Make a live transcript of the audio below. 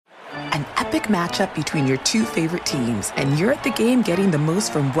An epic matchup between your two favorite teams, and you're at the game getting the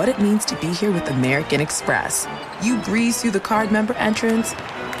most from what it means to be here with American Express. You breeze through the card member entrance,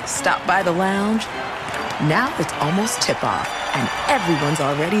 stop by the lounge. Now it's almost tip-off, and everyone's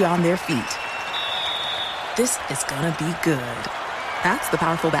already on their feet. This is gonna be good. That's the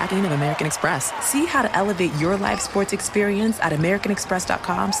powerful backing of American Express. See how to elevate your live sports experience at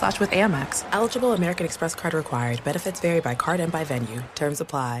americanexpress.com/withAmex. Eligible American Express card required. Benefits vary by card and by venue. Terms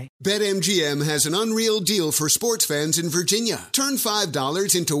apply. BetMGM has an unreal deal for sports fans in Virginia. Turn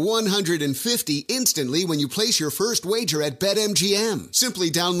 $5 into $150 instantly when you place your first wager at BetMGM. Simply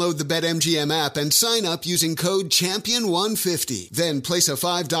download the BetMGM app and sign up using code CHAMPION150. Then place a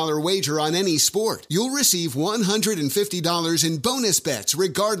 $5 wager on any sport. You'll receive $150 in bonus bets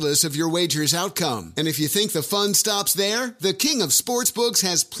regardless of your wager's outcome. And if you think the fun stops there, the king of sportsbooks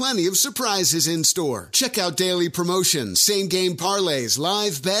has plenty of surprises in store. Check out daily promotions, same-game parlays,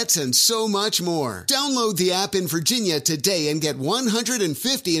 live bets, and so much more. Download the app in Virginia today and get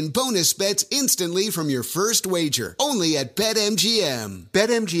 $150 in bonus bets instantly from your first wager. Only at BetMGM.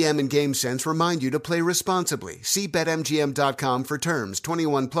 BetMGM and GameSense remind you to play responsibly. See BetMGM.com for terms.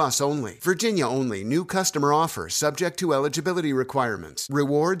 21 plus only. Virginia only. New customer offer. Subject to eligibility requirements.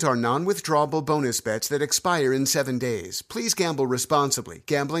 Rewards are non-withdrawable bonus bets that expire in 7 days. Please gamble responsibly.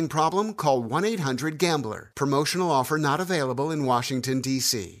 Gambling problem? Call 1-800-GAMBLER. Promotional offer not available in Washington,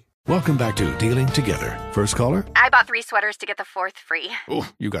 D.C. Welcome back to Dealing Together. First caller? I bought 3 sweaters to get the 4th free. Oh,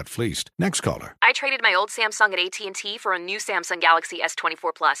 you got fleeced. Next caller? I traded my old Samsung at AT&T for a new Samsung Galaxy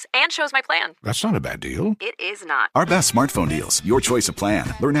S24 Plus and chose my plan. That's not a bad deal. It is not. Our best smartphone deals. Your choice of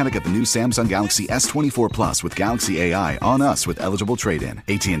plan. Learn how to get the new Samsung Galaxy S24 Plus with Galaxy AI on us with eligible trade-in.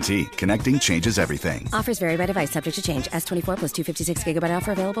 AT&T. Connecting changes everything. Offers vary by device. Subject to change. S24 plus 256 gigabyte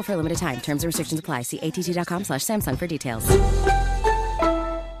offer available for a limited time. Terms and restrictions apply. See att.com/Samsung for details.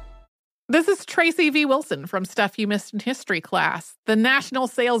 This is Tracy V. Wilson from Stuff You Missed in History class. The national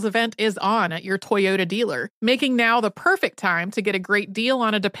sales event is on at your Toyota dealer, making now the perfect time to get a great deal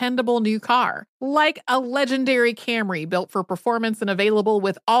on a dependable new car. Like a legendary Camry built for performance and available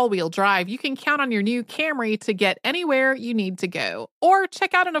with all-wheel drive, you can count on your new Camry to get anywhere you need to go. Or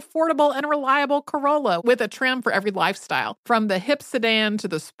check out an affordable and reliable Corolla with a trim for every lifestyle. From the hip sedan to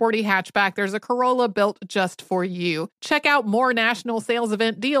the sporty hatchback, there's a Corolla built just for you. Check out more national sales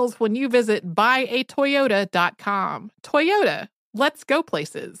event deals when you visit buyatoyota.com. Toyota, let's go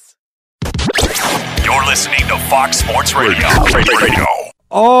places. You're listening to Fox Sports Radio.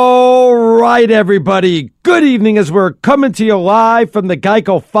 All right, everybody. Good evening as we're coming to you live from the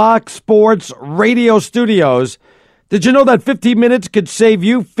Geico Fox Sports Radio studios. Did you know that 15 minutes could save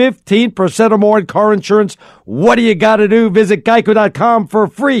you 15% or more in car insurance? What do you got to do? Visit geico.com for a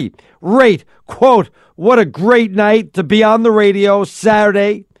free rate quote. What a great night to be on the radio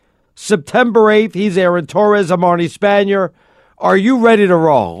Saturday, September 8th. He's Aaron Torres. I'm Arnie Spanier. Are you ready to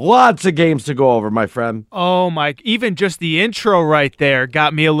roll? Lots of games to go over, my friend. Oh, Mike, even just the intro right there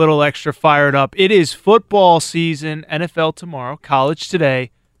got me a little extra fired up. It is football season, NFL tomorrow, college today.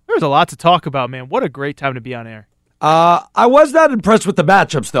 There's a lot to talk about, man. What a great time to be on air. I was not impressed with the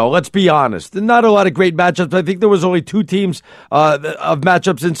matchups, though. Let's be honest. Not a lot of great matchups. I think there was only 2 teams of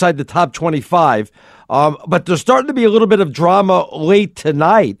matchups inside the top 25. But there's starting to be a little bit of drama late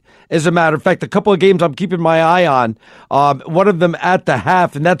tonight. As a matter of fact, a couple of games I'm keeping my eye on. One of them at the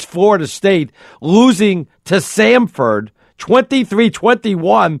half, and that's Florida State losing to Samford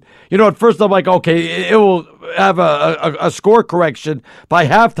 23-21. You know, at first I'm like, okay, it will have a score correction by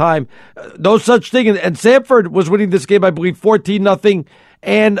halftime. No such thing. And Samford was winning this game, I believe, 14-0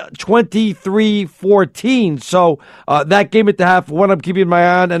 and 23-14. So that game at the half, one I'm keeping my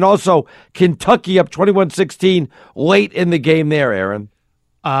eye on. And also Kentucky up 21-16 late in the game there, Aaron.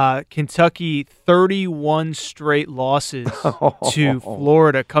 Kentucky 31 straight losses to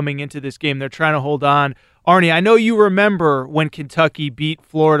Florida coming into this game. They're trying to hold on. Arnie, I know you remember when Kentucky beat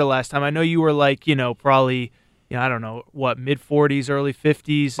Florida last time. I know you were like, probably, I don't know, what, mid-40s, early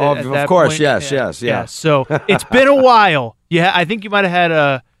 50s? Oh, of course, point? Yes. So it's been a while. Yeah, I think you might have had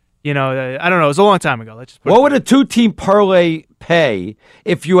I don't know, it was a long time ago. Let's just what would a 2-team parlay pay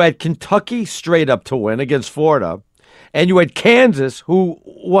if you had Kentucky straight up to win against Florida, and you had Kansas, who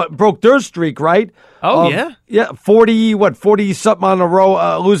broke their streak, right? Oh, yeah? Yeah, 40-something on the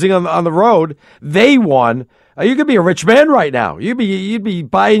row, losing on the road. They won. You could be a rich man right now. You'd be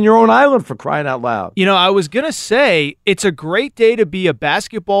buying your own island, for crying out loud. I was going to say, it's a great day to be a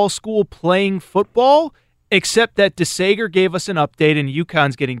basketball school playing football Except that DeSager gave us an update and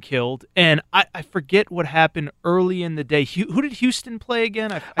UConn's getting killed. And I forget what happened early in the day. Who did Houston play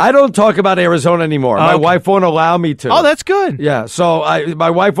again? I don't talk about Arizona anymore. My wife won't allow me to. Oh, that's good. Yeah, so my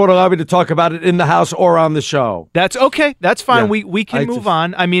wife won't allow me to talk about it in the house or on the show. That's okay. That's fine. Yeah. We can move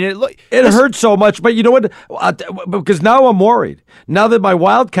on. I mean, it hurts so much, but you know what? Because now I'm worried. Now that my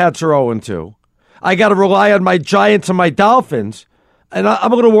Wildcats are 0-2, I got to rely on my Giants and my Dolphins. And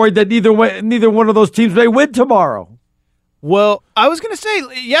I'm a little worried that neither one of those teams may win tomorrow. Well, I was going to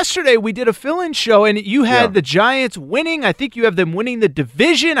say, yesterday we did a fill-in show, and you had the Giants winning. I think you have them winning the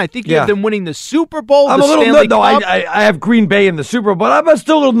division. I think you have them winning the Super Bowl, I'm a little Cup. I have Green Bay in the Super Bowl, but I'm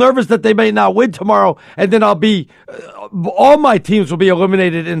still a little nervous that they may not win tomorrow, and then I'll be all my teams will be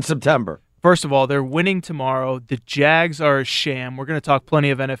eliminated in September. First of all, they're winning tomorrow. The Jags are a sham. We're going to talk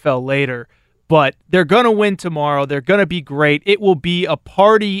plenty of NFL later. But they're going to win tomorrow. They're going to be great. It will be a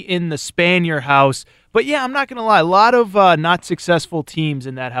party in the Spanier house. But, yeah, I'm not going to lie. A lot of not successful teams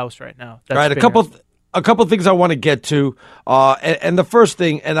in that house right now. All right, a couple things I want to get to. And the first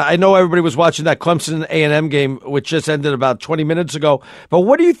thing, and I know everybody was watching that Clemson A&M game, which just ended about 20 minutes ago. But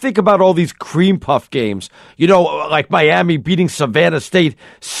what do you think about all these cream puff games? You know, like Miami beating Savannah State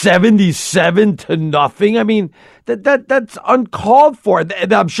 77-0. I mean, that's uncalled for.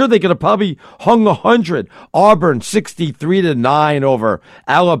 And I'm sure they could have probably hung 100. Auburn 63-9 over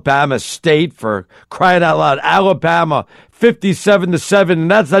Alabama State, for crying out loud. Alabama 57-7,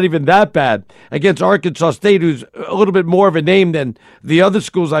 and that's not even that bad, against Arkansas State, who's a little bit more of a name than the other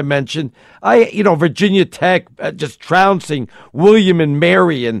schools I mentioned. Virginia Tech just trouncing William and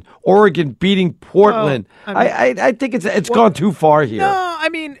Mary, and Oregon beating Portland. I think it's gone too far here. No, I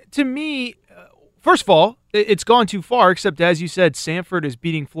mean, to me, first of all, it's gone too far, except, as you said, Samford is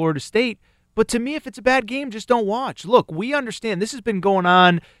beating Florida State. But to me, if it's a bad game, just don't watch. Look, we understand this has been going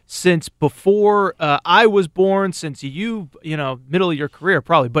on since before I was born, since middle of your career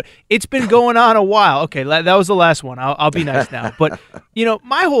probably. But it's been going on a while. Okay, that was the last one. I'll be nice now. But,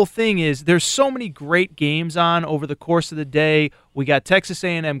 my whole thing is there's so many great games on over the course of the day. We got Texas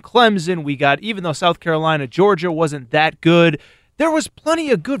A&M, Clemson. We got, even though South Carolina, Georgia wasn't that good, there was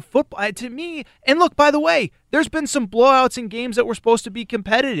plenty of good football to me. And look, by the way, there's been some blowouts in games that were supposed to be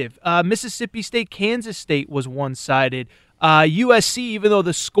competitive. Mississippi State, Kansas State was one-sided. USC, even though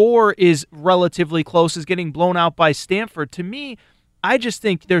the score is relatively close, is getting blown out by Stanford. To me, I just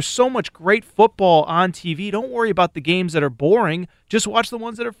think there's so much great football on TV. Don't worry about the games that are boring. Just watch the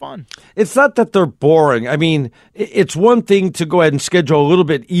ones that are fun. It's not that they're boring. I mean, it's one thing to go ahead and schedule a little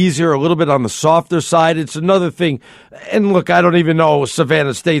bit easier, a little bit on the softer side. It's another thing. And look, I don't even know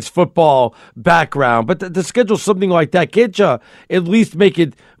Savannah State's football background, but to schedule something like that, can't you at least make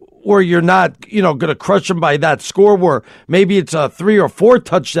it where you're not, going to crush them by that score, where maybe it's a 3 or 4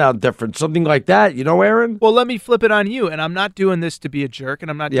 touchdown difference, something like that, Aaron? Well, let me flip it on you, and I'm not doing this to be a jerk,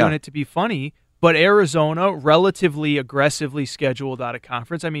 and I'm not doing it to be funny, but Arizona relatively aggressively scheduled out of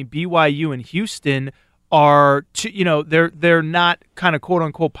conference. I mean, BYU and Houston are, they're not kind of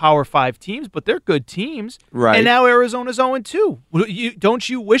quote-unquote Power 5 teams, but they're good teams. Right. And now Arizona's 0-2. Don't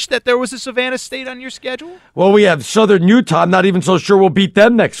you wish that there was a Savannah State on your schedule? Well, we have Southern Utah. I'm not even so sure we'll beat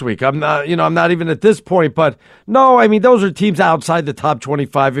them next week. I'm not even at this point. But, no, I mean, those are teams outside the top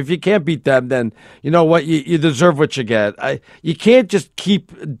 25. If you can't beat them, then you know what? You deserve what you get. You can't just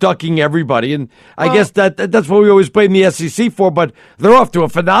keep ducking everybody. And I guess that's what we always blame the SEC for, but they're off to a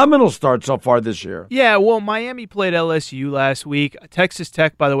phenomenal start so far this year. Yeah, well, Miami played LSU last week. Texas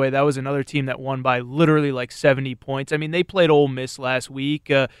Tech, by the way, that was another team that won by literally like 70 points. I mean, they played Ole Miss last week.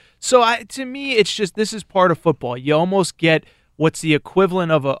 To me, it's just this is part of football. You almost get what's the equivalent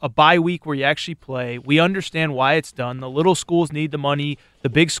of a bye week where you actually play. We understand why it's done. The little schools need the money. The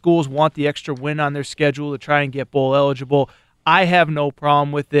big schools want the extra win on their schedule to try and get bowl eligible. I have no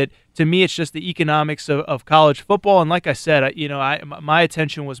problem with it. To me, it's just the economics of college football. And like I said, my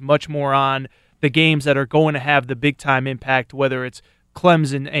attention was much more on the games that are going to have the big-time impact, whether it's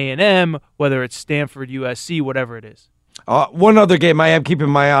Clemson A&M, whether it's Stanford USC, whatever it is. One other game I am keeping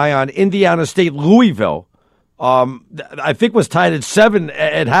my eye on, Indiana State Louisville, I think was tied at 7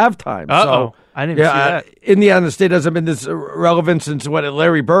 at halftime. So, I didn't see that. Indiana State hasn't been this relevant since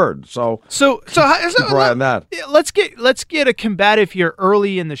Larry Bird. So keep an eye on that. Let's get a combative here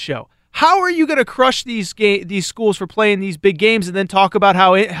early in the show. How are you going to crush these schools for playing these big games, and then talk about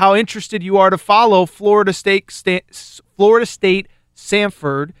how interested you are to follow Florida State,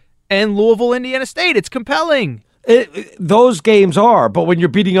 Samford, and Louisville, Indiana State? It's compelling. Those games are, but when you're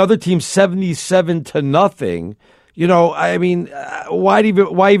beating other teams 77-0, I mean, why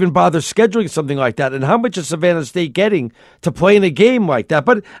even bother scheduling something like that? And how much is Savannah State getting to play in a game like that?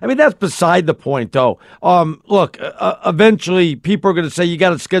 But, I mean, that's beside the point, though. Look, eventually people are going to say you got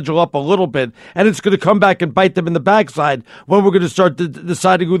to schedule up a little bit, and it's going to come back and bite them in the backside when we're going to start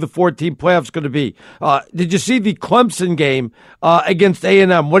deciding who the 4-team playoff's going to be. Did you see the Clemson game against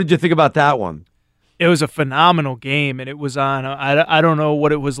A&M? What did you think about that one? It was a phenomenal game, and it was on, I don't know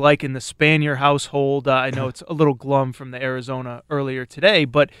what it was like in the Spanier household. I know it's a little glum from the Arizona earlier today,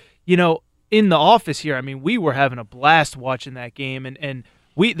 but, in the office here, I mean, we were having a blast watching that game, and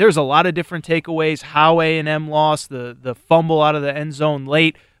there's a lot of different takeaways, how A&M lost, the fumble out of the end zone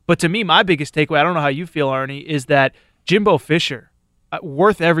late. But to me, my biggest takeaway, I don't know how you feel, Arnie, is that Jimbo Fisher,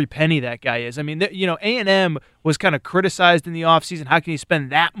 worth every penny that guy is. I mean, A&M was kind of criticized in the offseason. How can you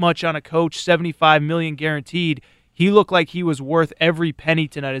spend that much on a coach, $75 million guaranteed? He looked like he was worth every penny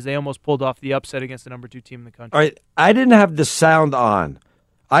tonight as they almost pulled off the upset against the number 2 team in the country. All right, I didn't have the sound on.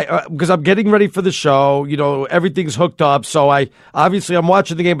 Because I'm getting ready for the show, everything's hooked up, so I'm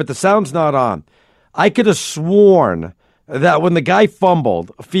watching the game, but the sound's not on. I could have sworn that when the guy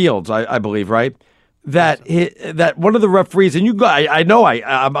fumbled, Fields, I believe, right? That one of the referees, and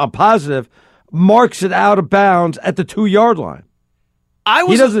I'm positive, marks it out of bounds at the 2-yard line.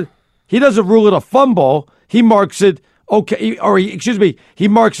 He doesn't rule it a fumble. He marks it he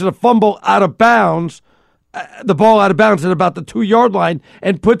marks it a fumble out of bounds, the ball out of bounds at about the 2-yard line,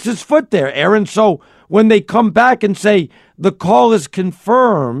 and puts his foot there, Aaron. So when they come back and say the call is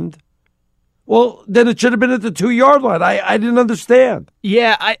confirmed, well, then it should have been at the 2-yard line. I didn't understand.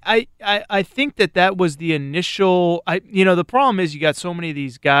 Yeah, I think that was the initial. The problem is you got so many of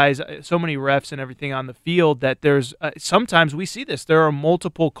these guys, so many refs and everything on the field that there's sometimes we see this. There are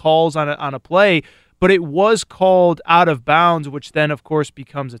multiple calls on a play, but it was called out of bounds, which then of course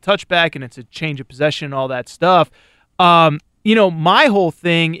becomes a touchback and it's a change of possession and all that stuff. My whole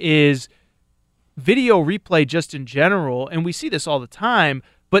thing is video replay just in general, and we see this all the time.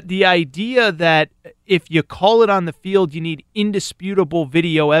 But the idea that if you call it on the field, you need indisputable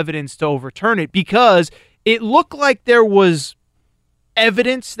video evidence to overturn it, because it looked like there was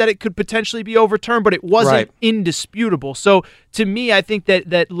evidence that it could potentially be overturned, but it wasn't indisputable. So to me, I think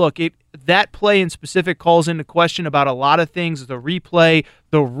that play in specific calls into question about a lot of things, the replay,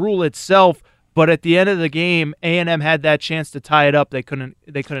 the rule itself. But at the end of the game, A&M had that chance to tie it up. They couldn't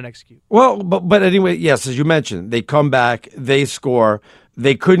execute. Well, but anyway, yes, as you mentioned, they come back, they score.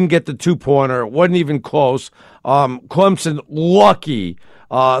 They couldn't get the 2-pointer. It wasn't even close. Clemson, lucky.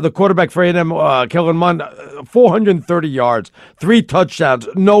 The quarterback for A&M, Kellen Mond, 430 yards, 3 touchdowns,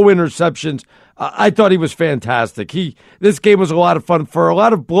 no interceptions. I thought he was fantastic. This game was a lot of fun. For a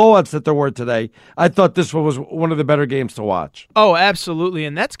lot of blowouts that there were today, I thought this one was one of the better games to watch. Oh, absolutely.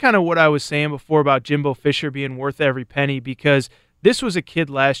 And that's kind of what I was saying before about Jimbo Fisher being worth every penny, because this was a kid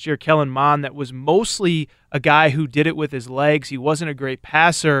last year, Kellen Mond, that was mostly a guy who did it with his legs. He wasn't a great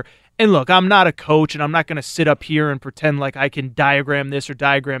passer. And look, I'm not a coach, and I'm not going to sit up here and pretend like I can diagram this or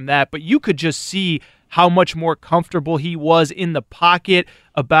diagram that, but you could just see how much more comfortable he was in the pocket,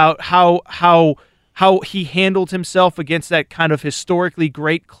 about how he handled himself against that kind of historically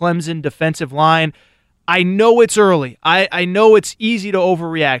great Clemson defensive line. I know it's early. I know it's easy to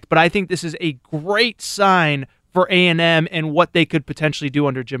overreact, but I think this is a great sign for A&M and what they could potentially do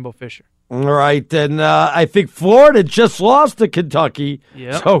under Jimbo Fisher. All right, and I think Florida just lost to Kentucky.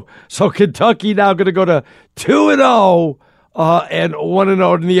 Yep. So Kentucky now going to go to 2-0 and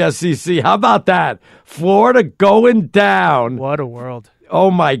 1-0 in the SEC. How about that? Florida going down. What a world.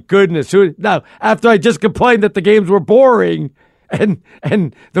 Oh, my goodness. Now, after I just complained that the games were boring and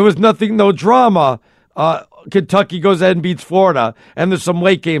there was no drama, Kentucky goes ahead and beats Florida, and there's some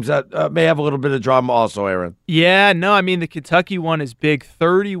late games that may have a little bit of drama also, Aaron. Yeah, no, I mean, the Kentucky one is big.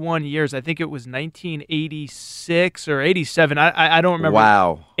 31 years. I think it was 1986 or 87. I don't remember.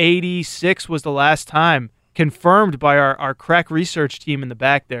 Wow. 86 was the last time, confirmed by our crack research team in the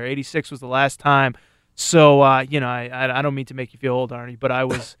back there. 86 was the last time. So, I don't mean to make you feel old, Arnie, but I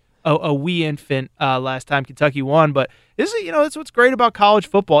was a wee infant last time Kentucky won. But this is, that's what's great about college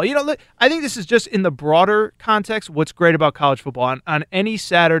football. I think this is just in the broader context what's great about college football. On any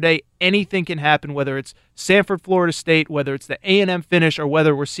Saturday, anything can happen, whether it's Samford, Florida State, whether it's the A&M finish, or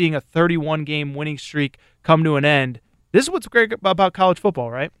whether we're seeing a 31-game winning streak come to an end. This is what's great about college football,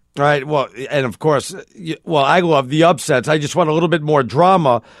 right? All right, well, and of course, I love the upsets. I just want a little bit more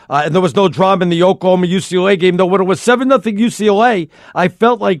drama, and there was no drama in the Oklahoma-UCLA game, though. When it was 7-0 UCLA, I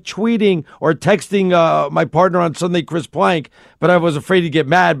felt like tweeting or texting my partner on Sunday, Chris Plank, but I was afraid he'd get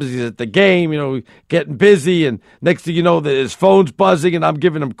mad because he's at the game, getting busy, and next thing you know, his phone's buzzing, and I'm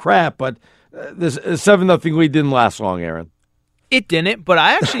giving him crap. But this 7-0 lead didn't last long, Aaron. It didn't, but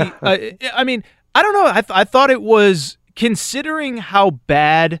I actually, I mean, I don't know. I thought it was, considering how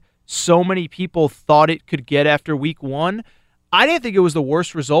bad so many people thought it could get after week 1, I didn't think it was the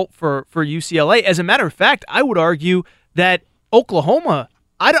worst result for UCLA. As a matter of fact, I would argue that Oklahoma,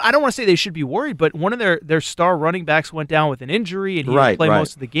 I don't want to say they should be worried, but one of their star running backs went down with an injury and he didn't play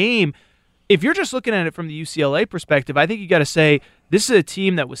most of the game. If you're just looking at it from the UCLA perspective, I think you got to say this is a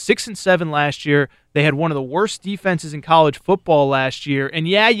team that was 6-7 last year. They had one of the worst defenses in college football last year. And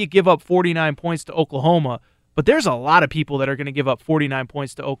yeah, you give up 49 points to Oklahoma, but there's a lot of people that are going to give up 49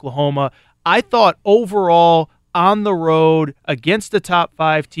 points to Oklahoma. I thought overall, on the road, against the top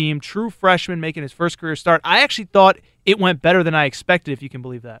 5 team, true freshman making his first career start, I actually thought it went better than I expected, if you can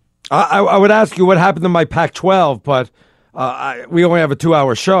believe that. I would ask you what happened to my Pac-12, but we only have a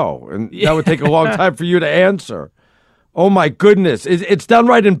 2-hour show, and that would take a long time for you to answer. Oh, my goodness. It's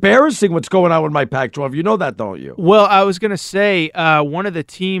downright embarrassing what's going on with my Pac-12. You know that, don't you? Well, I was going to say one of the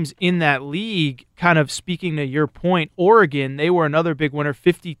teams in that league, kind of speaking to your point, Oregon, they were another big winner,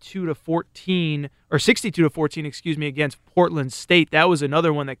 52-14, or 62-14, excuse me, against Portland State. That was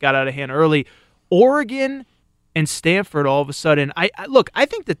another one that got out of hand early. Oregon and Stanford, all of a sudden, I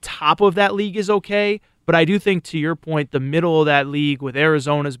think the top of that league is okay, but I do think, to your point, the middle of that league with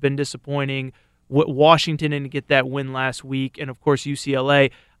Arizona has been disappointing. Washington didn't get that win last week, and of course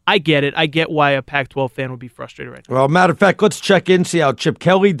UCLA. I get it. I get why a Pac-12 fan would be frustrated right now. Well, matter of fact, let's check in, see how Chip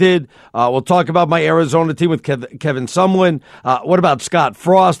Kelly did. We'll talk about my Arizona team with Kevin Sumlin. What about Scott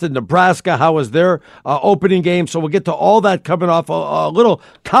Frost in Nebraska? How was their opening game? So we'll get to all that coming off a little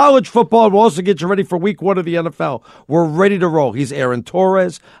college football. We'll also get you ready for week 1 of the NFL. We're ready to roll. He's Aaron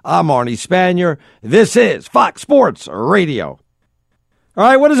Torres. I'm Arnie Spanier. This is Fox Sports Radio. All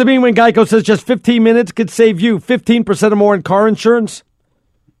right, what does it mean when Geico says just 15 minutes could save you 15% or more in car insurance?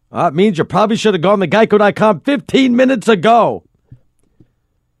 It means you probably should have gone to Geico.com 15 minutes ago.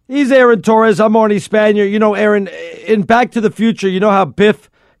 He's Aaron Torres. I'm Arnie Spanier. You know, Aaron, in Back to the Future, you know how Biff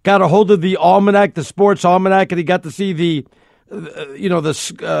got a hold of the almanac, the sports almanac, and he got to see the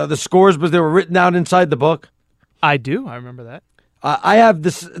scores, but they were written down inside the book? I do. I remember that. I have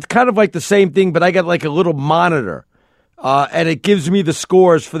this. It's kind of like the same thing, but I got like a little monitor. And it gives me the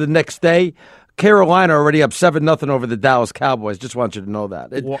scores for the next day. Carolina already up 7-0 over the Dallas Cowboys. Just want you to know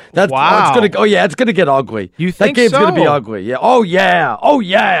that. Wow. It's gonna get ugly. You think that game's so? Gonna be ugly. Yeah. Oh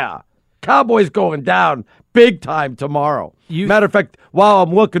yeah. Cowboys going down big time tomorrow. Matter of fact, while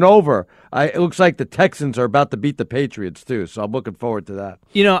I'm looking over, it looks like the Texans are about to beat the Patriots too. So I'm looking forward to that.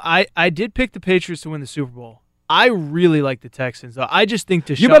 You know, I did pick the Patriots to win the Super Bowl. I really like the Texans, though. I just think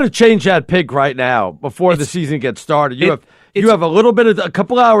you better change that pick right now before the season gets started. You have a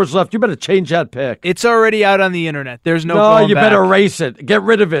couple hours left. You better change that pick. It's already out on the internet. There's no going you back. Better erase it. Get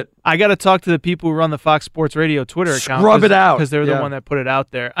rid of it. I got to talk to the people who run the Fox Sports Radio Twitter account. Scrub it out. Because they're the one that put it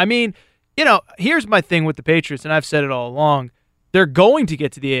out there. I mean, you know, here's my thing with the Patriots, and I've said it all along. They're going to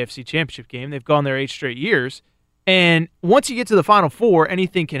get to the AFC Championship game. They've gone there 8 straight years. And once you get to the Final Four,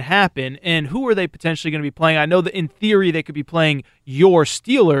 anything can happen. And who are they potentially going to be playing? I know that in theory they could be playing your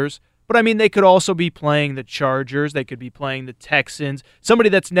Steelers, but I mean they could also be playing the Chargers. They could be playing the Texans. Somebody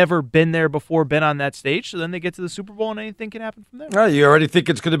that's never been there before, been on that stage. So then they get to the Super Bowl and anything can happen from there. You already think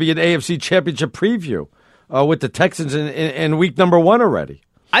it's going to be an AFC Championship preview with the Texans in week number 1 already.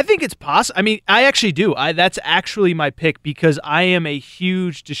 I think it's possible. I mean, I actually do. That's actually my pick because I am a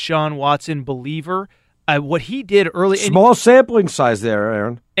huge Deshaun Watson believer. What he did early, small sampling size there,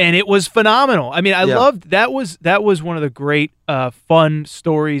 Aaron, and it was phenomenal. I mean, I loved that. Was one of the great fun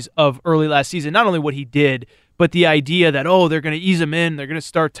stories of early last season. Not only what he did, but the idea that they're going to ease him in, they're going to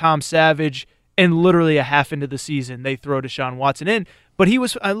start Tom Savage, and literally a half into the season they throw Deshaun Watson in. But he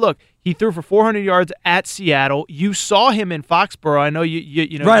was he threw for 400 yards at Seattle. You saw him in Foxborough. I know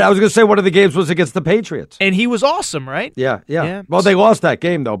you know. Right, I was going to say one of the games was against the Patriots. And he was awesome, right? Yeah. Well, they lost that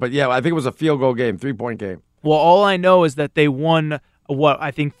game, though. But, I think it was a field goal game, 3-point game. Well, all I know is that they won,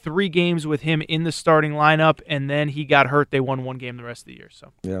 I think 3 games with him in the starting lineup, and then he got hurt. They won 1 game the rest of the year.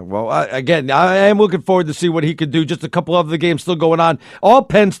 So well, again, I am looking forward to see what he could do. Just a couple of the games still going on. All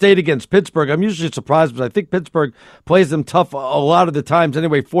Penn State against Pittsburgh. I'm usually surprised, but I think Pittsburgh plays them tough a lot of the times.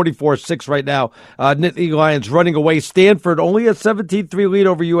 Anyway, 44-6 right now. Nittany Lions running away. Stanford only a 17-3 lead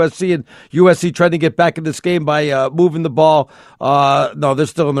over USC, and USC trying to get back in this game by moving the ball. No, they're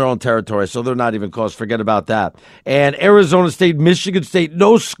still in their own territory, so they're not even close. Forget about that. And Arizona State, Michigan State,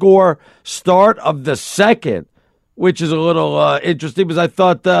 no score start of the second, which is a little interesting because I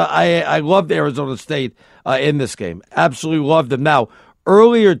thought I loved Arizona State in this game. Absolutely loved them. Now,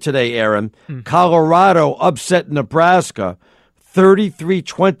 earlier today, Aaron, Colorado upset Nebraska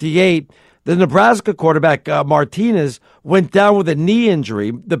 33-28. The Nebraska quarterback, Martinez, went down with a knee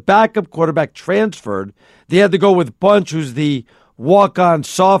injury. The backup quarterback transferred. They had to go with Bunch, who's the walk-on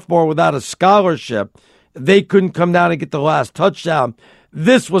sophomore without a scholarship. They couldn't come down and get the last touchdown.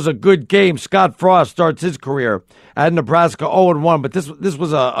 This was a good game. Scott Frost starts his career at Nebraska 0-1, but this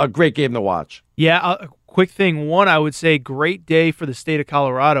was a great game to watch. Yeah, quick thing. One, I would say great day for the state of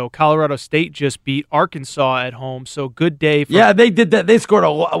Colorado. Colorado State just beat Arkansas at home, so good day. Yeah, they did that. They scored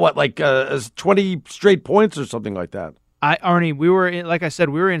 20 straight points or something like that. Arnie, we were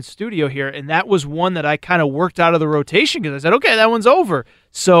in studio here, and that was one that I kind of worked out of the rotation because I said, okay, that one's over.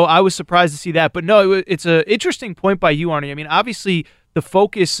 So I was surprised to see that. But no, it's an interesting point by you, Arnie. I mean, obviously the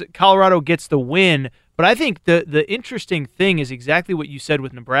focus, Colorado gets the win, but I think the interesting thing is exactly what you said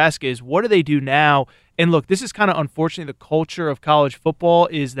with Nebraska is what do they do now? And look, this is kind of unfortunately the culture of college football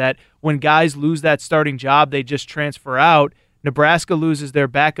is that when guys lose that starting job, they just transfer out. Nebraska loses their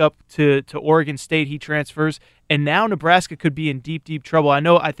backup to Oregon State. He transfers. And now Nebraska could be in deep, deep trouble.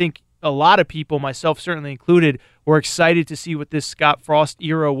 I think a lot of people, myself certainly included, were excited to see what this Scott Frost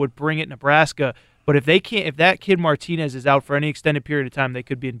era would bring at Nebraska. But if that kid Martinez is out for any extended period of time, they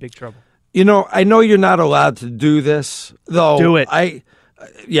could be in big trouble. I know you're not allowed to do this, though. Do it. I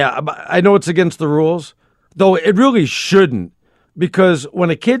know it's against the rules, though it really shouldn't, because when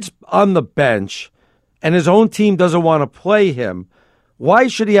a kid's on the bench and his own team doesn't want to play him, why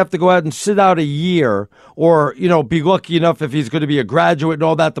should he have to go out and sit out a year or, be lucky enough if he's going to be a graduate and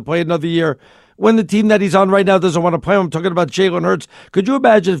all that to play another year when the team that he's on right now doesn't want to play him? I'm talking about Jalen Hurts. Could you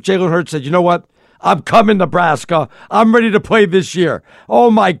imagine if Jalen Hurts said, you know what? I'm coming, Nebraska. I'm ready to play this year. Oh,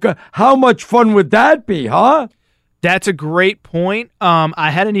 my God. How much fun would that be, huh? That's a great point.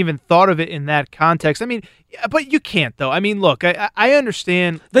 I hadn't even thought of it in that context. I mean, but you can't, though. I mean, look, I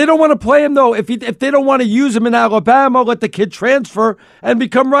understand. They don't want to play him, though. If they don't want to use him in Alabama, let the kid transfer and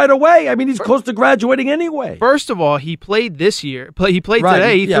become right away. I mean, he's close to graduating anyway. First of all, he played this year. He played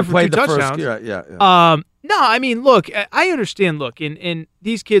today. He threw for 2 touchdowns. Yeah. No, I mean, look, I understand. Look, and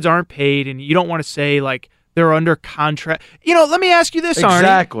these kids aren't paid, and you don't want to say, like, they're under contract. Let me ask you this, Arnie.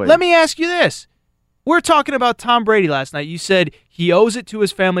 Exactly. Let me ask you this. We're talking about Tom Brady last night. You said he owes it to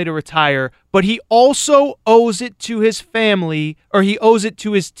his family to retire, but he also owes it to his family, or he owes it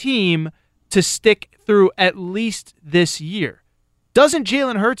to his team to stick through at least this year. Doesn't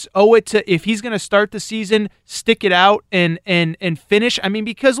Jalen Hurts owe it to, if he's going to start the season, stick it out and finish? I mean,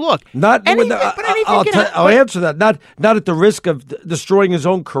 because look, I'll answer that. Not at the risk of destroying his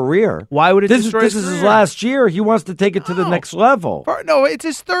own career. Why would it destroy his career? This is his last year. He wants to take it to the next level. No, it's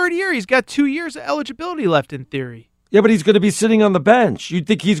his third year. He's got 2 years of eligibility left in theory. Yeah, but he's going to be sitting on the bench. You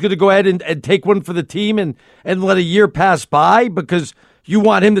think he's going to go ahead and take one for the team and let a year pass by because you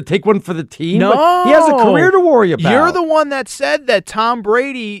want him to take one for the team? No. But he has a career to worry about. You're the one that said that Tom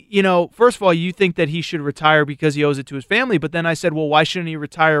Brady, first of all, you think that he should retire because he owes it to his family. But then I said, well, why shouldn't he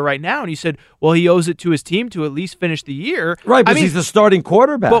retire right now? And you said, well, he owes it to his team to at least finish the year. Right, because he's the starting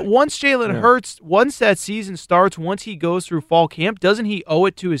quarterback. But once Jalen Hurts, once that season starts, once he goes through fall camp, doesn't he owe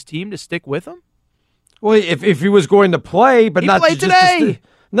it to his team to stick with him? Well, if he was going to play, but he not played today.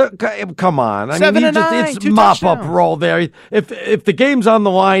 No, come on. 7 and 9, it's mop up roll there. If the game's on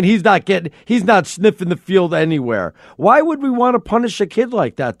the line, he's not sniffing the field anywhere. Why would we want to punish a kid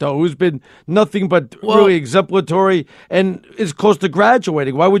like that though, who's been nothing but really exemplary and is close to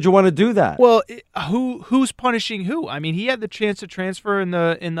graduating? Why would you want to do that? Well, who's punishing who? I mean, he had the chance to transfer in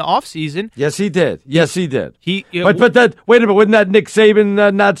the offseason. Yes, he did. But that, wait a minute, wasn't that Nick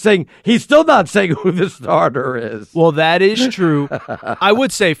Saban not saying? He's still not saying who the starter is. Well, that is true. I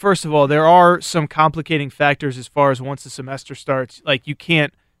would say, first of all, there are some complicating factors as far as once the semester starts. Like, you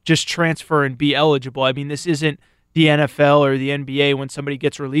can't just transfer and be eligible. I mean, this isn't the NFL or the NBA. When somebody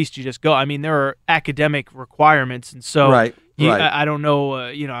gets released, you just go. I mean, there are academic requirements, and so right. I don't know.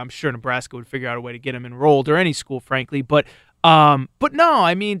 I'm sure Nebraska would figure out a way to get him enrolled, or any school, frankly. But no,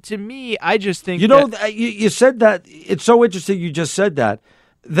 I mean, to me, I just think you said that. It's so interesting. You just said that.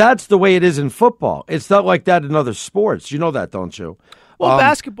 That's the way it is in football. It's not like that in other sports. You know that, don't you? Well,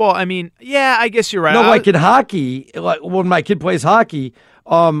 basketball, I mean, yeah, I guess you're right. No, like in hockey, like when my kid plays hockey,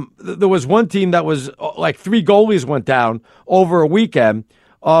 there was one team that was like 3 goalies went down over a weekend.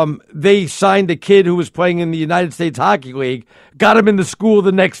 They signed a kid who was playing in the United States Hockey League, got him into school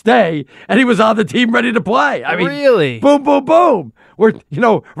the next day, and he was on the team ready to play. I mean, really? Boom, boom, boom. We're,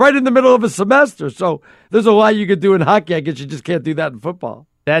 right in the middle of a semester. So there's a lot you could do in hockey. I guess you just can't do that in football.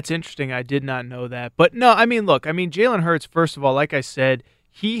 That's interesting. I did not know that. But no, I mean, look, Jalen Hurts, first of all, like I said,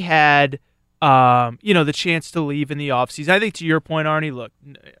 he had, the chance to leave in the offseason. I think to your point, Arnie, look,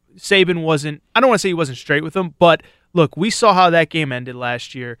 Saban wasn't, I don't want to say he wasn't straight with him, but look, we saw how that game ended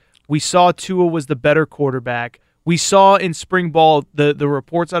last year. We saw Tua was the better quarterback. We saw in spring ball, the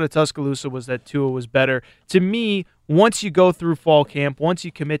reports out of Tuscaloosa was that Tua was better. To me, once you go through fall camp, once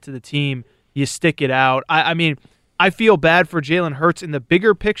you commit to the team, you stick it out. I mean, I feel bad for Jalen Hurts in the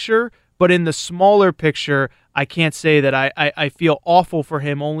bigger picture, but in the smaller picture, I can't say that I feel awful for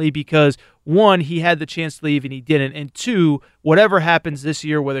him only because, one, he had the chance to leave and he didn't, and two, whatever happens this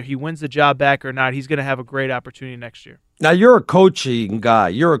year, whether he wins the job back or not, he's going to have a great opportunity next year. Now, you're a coaching guy.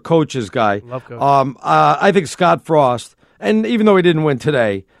 You're a coach's guy. Love coaching. I think Scott Frost, and even though he didn't win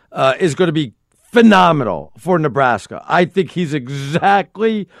today, is going to be phenomenal for Nebraska. I think he's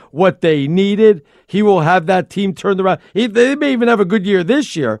exactly what they needed. He will have that team turned around. They may even have a good year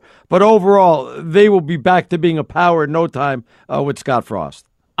this year, but overall, they will be back to being a power in no time with Scott Frost.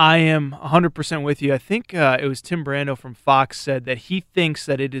 I am 100% with you. I think it was Tim Brando from Fox said that he thinks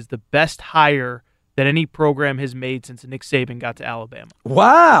that it is the best hire that any program has made since Nick Saban got to Alabama.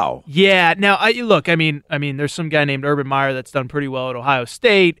 Wow. Yeah. Now, I mean, there's some guy named Urban Meyer that's done pretty well at Ohio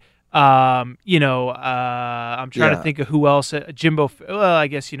State. I'm trying to think of who else. Jimbo. Well, I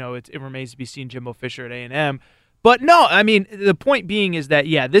guess it remains to be seen. Jimbo Fisher at A&M. But no, I mean, the point being is that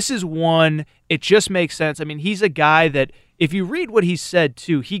this is one. It just makes sense. I mean, he's a guy that if you read what he said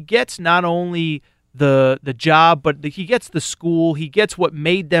too, he gets not only the job, but he gets the school. He gets what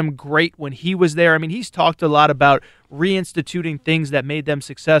made them great when he was there. I mean, he's talked a lot about reinstituting things that made them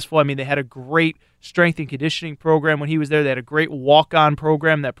successful. I mean, they had a great strength and conditioning program when he was there. They had a great walk-on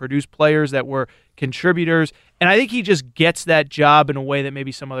program that produced players that were contributors. And I think he just gets that job in a way that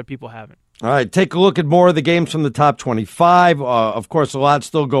maybe some other people haven't. All right, take a look at more of the games from the top 25. Of course, a lot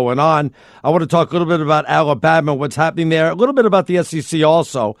still going on. I want to talk a little bit about Alabama, what's happening there, a little bit about the SEC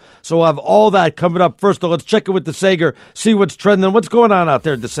also. So we'll have all that coming up. First, let's check it with DeSager, see what's trending. What's going on out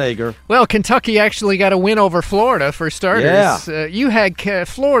there, DeSager? Well, Kentucky actually got a win over Florida, for starters. Yeah. You had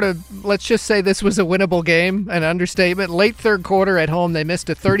Florida, let's just say this was a winnable game, an understatement. Late third quarter at home, they missed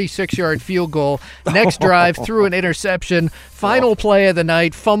a 36-yard field goal. Next drive, threw an interception. Final play of the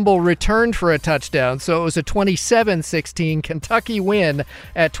night, fumble returned for a touchdown. So it was a 27-16 Kentucky win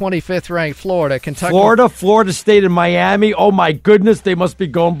at 25th-ranked Florida. Florida State, and Miami. Oh, my goodness, they must be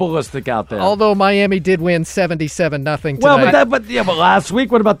going ballistic out there. Although Miami did win 77-0 tonight. Well, but last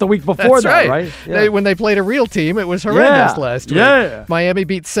week, what about the week before That's right? Yeah. When they played a real team, it was horrendous last week. Yeah. Miami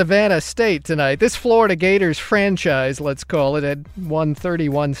beat Savannah State tonight. This Florida Gators franchise, let's call it, had won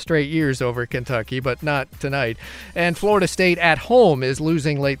 31 straight years over Kentucky, but not tonight. And Florida State at home is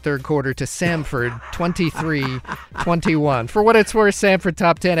losing late third quarter to Samford 23-21. For what it's worth, Samford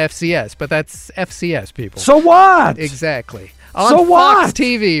top 10 FCS, but that's FCS, people. So what? Exactly. On Fox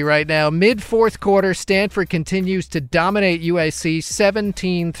TV right now, mid-fourth quarter, Stanford continues to dominate USC,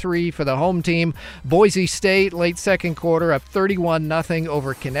 17-3 for the home team. Boise State, late second quarter, up 31-0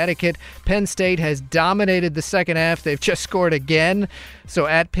 over Connecticut. Penn State has dominated the second half. They've just scored again. So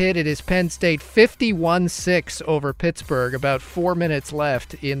at Pitt, it is Penn State 51-6 over Pittsburgh, about 4 minutes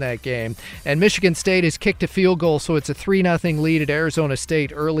left in that game. And Michigan State has kicked a field goal, so it's a 3-0 lead at Arizona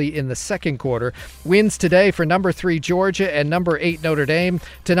State early in the second quarter. Wins today for number 3 Georgia and number 8 Notre Dame.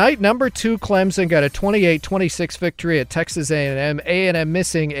 Tonight, number 2 Clemson got a 28-26 victory at Texas A&M. A&M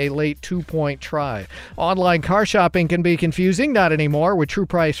missing a late 2-point try. Online car shopping can be confusing. Not anymore with True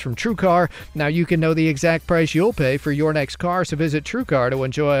Price from TrueCar. Now you can know the exact price you'll pay for your next car, so visit TrueCar to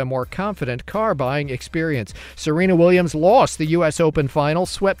enjoy a more confident car buying experience. Serena Williams lost the U.S. Open final,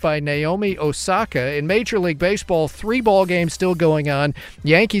 swept by Naomi Osaka. In Major League Baseball, 3 ball games still going on.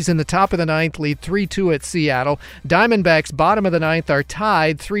 Yankees in the top of the ninth lead 3-2 at Seattle. Diamondbacks bottom of the ninth are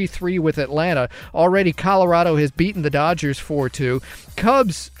tied 3-3 with Atlanta. Already Colorado has beaten the Dodgers 4-2.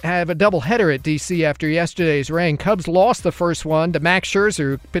 Cubs have a doubleheader at D.C. after yesterday's rain. Cubs lost the first one to Max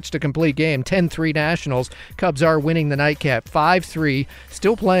Scherzer, who pitched a complete game, 10-3 Nationals. Cubs are winning the nightcap 5-3.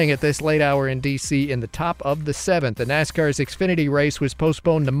 Still playing at this late hour in D.C. in the top of the 7th. The NASCAR's Xfinity race was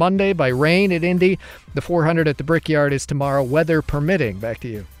postponed to Monday by rain at Indy. The 400 at the Brickyard is tomorrow, weather permitting. Back to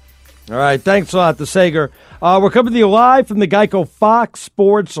you. All right, thanks a lot, DeSager. We're coming to you live from the Geico Fox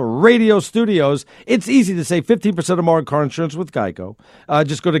Sports Radio Studios. It's easy to save 15% or more on car insurance with Geico.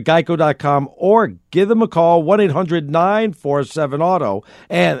 Just go to geico.com or give them a call, 1-800-947-AUTO.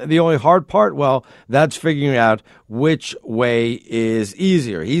 And the only hard part, well, that's figuring out which way is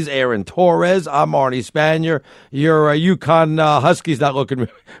easier. He's Aaron Torres. I'm Arnie Spanier. Your UConn Huskies not looking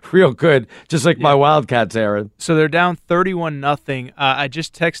real good, just like my Wildcats, Aaron. So they're down 31-0. I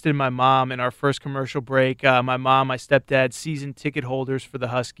just texted my mom in our first commercial break. My mom, my stepdad, season ticket holders for the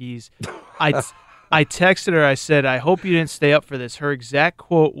Huskies. I texted her. I said, I hope you didn't stay up for this. Her exact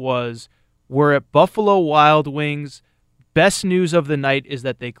quote was, "We're at Buffalo Wild Wings. Best news of the night is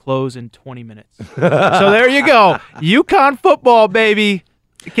that they close in 20 minutes. So there you go. UConn football, baby.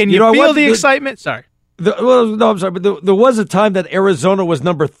 Can you feel the excitement? Sorry. I'm sorry, but there was a time that Arizona was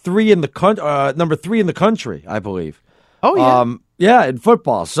number 3 in the country, I believe. Oh yeah, yeah, in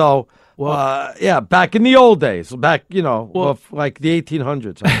football. So, back in the old days, like the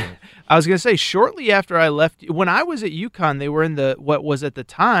 1800s. I was gonna say shortly after I left, when I was at UConn, they were in what was at the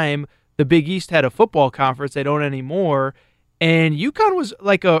time the Big East had a football conference. They don't anymore, and UConn was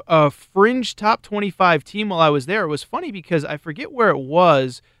like a fringe top 25 team while I was there. It was funny because I forget where it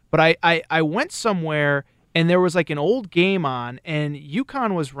was. But I went somewhere, and there was like an old game on, and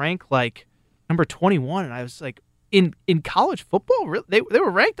UConn was ranked like number 21, and I was like, in college football, really? They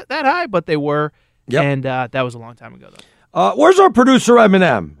were ranked that high, but they were, and that was a long time ago, though. Where's our producer,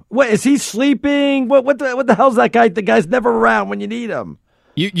 Eminem? What, is he sleeping? What the hell's that guy? The guy's never around when you need him.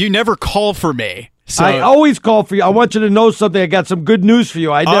 You never call for me. So. I always call for you. I want you to know something. I got some good news for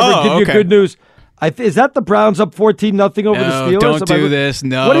you. I never give you good news. Is that the Browns up 14-0 over the Steelers? Don't do this.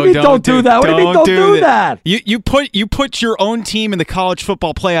 No, what do you mean don't do that? What do you mean don't do that? You put your own team in the college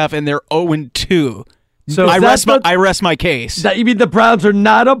football playoff and they're 0-2. So I rest my case. That you mean the Browns are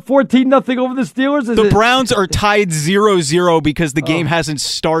not up 14-0 over the Steelers? The Browns are tied 0-0 because the game hasn't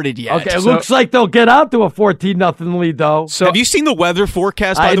started yet. Okay, it looks like they'll get out to a 14-0 lead though. So have you seen the weather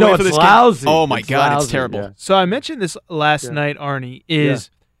forecast by the way for this lousy. game? Oh my God, lousy, it's terrible. Yeah. So I mentioned this last night, Arnie,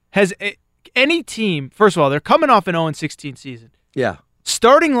 has any team, first of all, they're coming off an 0-16 season. Yeah.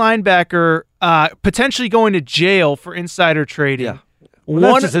 Starting linebacker potentially going to jail for insider trading. Yeah.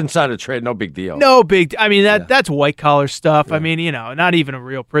 Well, that's just insider trade, no big deal. No big. I mean that's white collar stuff. Yeah. I mean, not even a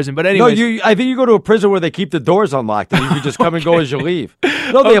real prison. But anyway, I think you go to a prison where they keep the doors unlocked and you can just come and go as you leave.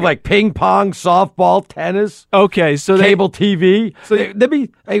 No, they have like ping pong, softball, tennis. Okay, so cable TV. So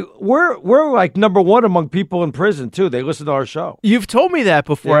we're like number 1 among people in prison too. They listen to our show. You've told me that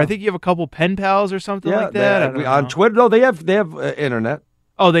before. Yeah. I think you have a couple pen pals or something like that. On Twitter, no, they have internet.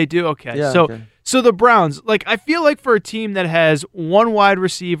 Oh, they do. Okay, yeah, So the Browns, I feel like for a team that has one wide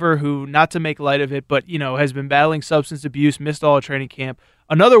receiver who, not to make light of it, but, has been battling substance abuse, missed all of training camp,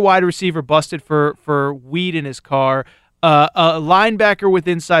 another wide receiver busted for weed in his car, a linebacker with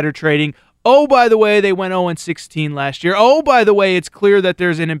insider trading. Oh, by the way, they went 0-16 last year. Oh, by the way, it's clear that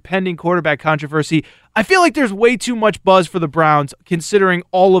there's an impending quarterback controversy. I feel like there's way too much buzz for the Browns, considering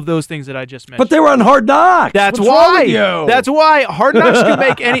all of those things that I just mentioned. But they were on Hard Knocks. That's What's why. Wrong with you? That's why Hard Knocks could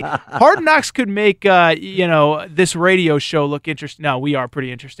make Hard Knocks could make this radio show look interesting. No, we are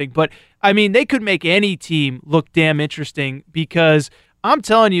pretty interesting, but I mean they could make any team look damn interesting because I'm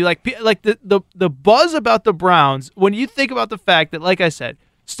telling you, the buzz about the Browns when you think about the fact that, like I said,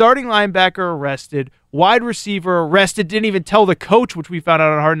 starting linebacker arrested, wide receiver arrested, didn't even tell the coach, which we found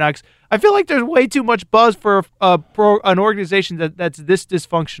out on Hard Knocks. I feel like there's way too much buzz for an organization that's this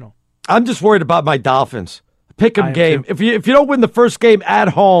dysfunctional. I'm just worried about my Dolphins. Pick 'em game. If you don't win the first game at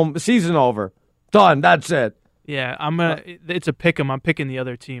home, season over. Done. That's it. Yeah, it's a pick 'em. I'm picking the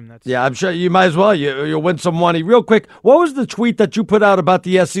other team. I'm sure you might as well. You'll win some money. Real quick, what was the tweet that you put out about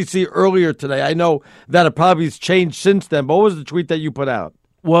the SEC earlier today? I know that it probably has changed since then, but what was the tweet that you put out?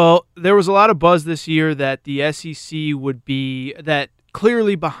 Well, there was a lot of buzz this year that the SEC would be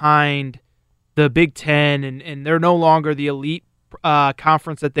clearly behind the Big Ten, and they're no longer the elite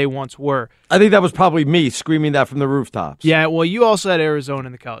conference that they once were. I think that was probably me screaming that from the rooftops. Yeah, well, you also had Arizona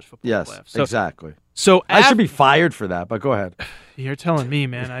in the college football playoffs. Yes, exactly. So I should be fired for that, but go ahead. You're telling me,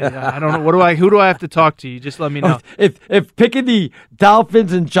 man. I don't know. Who do I have to talk to? You just let me know. If picking the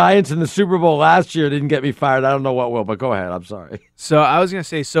Dolphins and Giants in the Super Bowl last year didn't get me fired, I don't know what will, but go ahead. I'm sorry. So I was going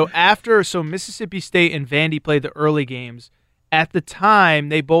to say, Mississippi State and Vandy played the early games. At the time,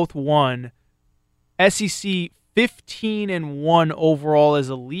 they both won. SEC 15-1 overall as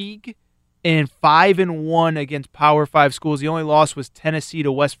a league and 5-1 against Power 5 schools. The only loss was Tennessee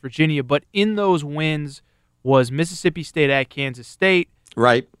to West Virginia, but in those wins was Mississippi State at Kansas State.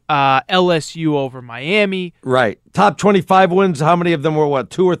 Right. LSU over Miami. Right. Top 25 wins, how many of them were what?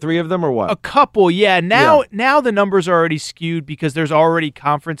 2 or 3 of them or what? A couple, yeah. Now the numbers are already skewed because there's already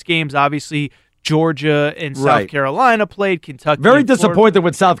conference games. Obviously, Georgia and South Carolina played, Kentucky. Very disappointed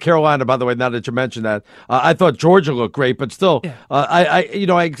with South Carolina, by the way, now that you mentioned that. I thought Georgia looked great, but still,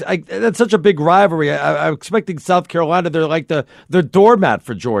 that's such a big rivalry. I'm expecting South Carolina, they're like the doormat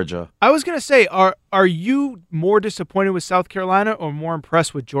for Georgia. I was going to say, are you more disappointed with South Carolina or more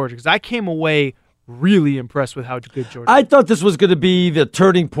impressed with Georgia? Because I came away really impressed with how good Georgia is. I thought this was going to be the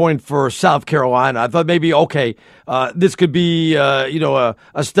turning point for South Carolina. I thought maybe, okay, this could be, a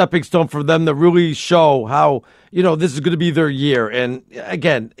stepping stone for them to really show how, this is going to be their year. And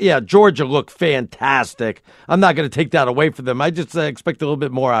again, Georgia looked fantastic. I'm not going to take that away from them. I just expect a little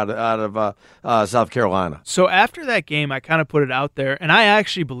bit more out of South Carolina. So after that game, I kind of put it out there, and I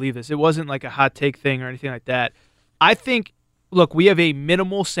actually believe this. It wasn't like a hot take thing or anything like that. I think, look, we have a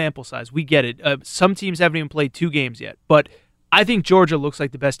minimal sample size. We get it. Some teams haven't even played 2 games yet, but I think Georgia looks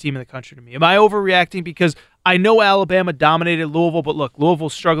like the best team in the country to me. Am I overreacting? Because I know Alabama dominated Louisville, but look,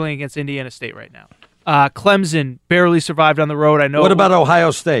 Louisville's struggling against Indiana State right now. Clemson barely survived on the road. I know. What about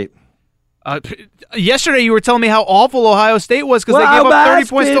Ohio State? Yesterday, you were telling me how awful Ohio State was because they gave up 30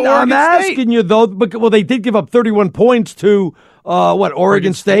 points to Oregon State. I'm asking you, though. They did give up 31 points to,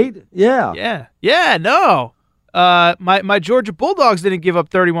 Oregon State? Yeah. Yeah, no. My Georgia Bulldogs didn't give up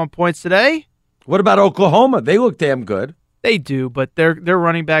 31 points today. What about Oklahoma? They look damn good. They do, but their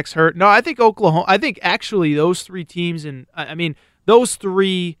running backs hurt. No, I think Oklahoma. I think actually those 3 teams, and those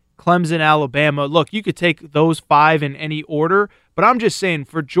 3, Clemson, Alabama. Look, you could take those 5 in any order, but I'm just saying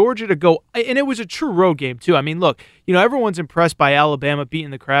for Georgia to go, and it was a true road game too. Look, everyone's impressed by Alabama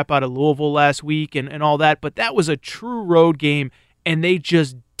beating the crap out of Louisville last week and all that, but that was a true road game, and they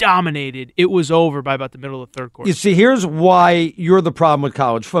just dominated. It was over by about the middle of the third quarter. You see, here's why you're the problem with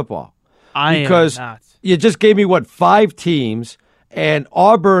college football. Because am not. You just gave me, 5 teams, and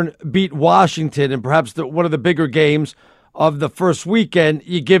Auburn beat Washington in perhaps one of the bigger games of the first weekend.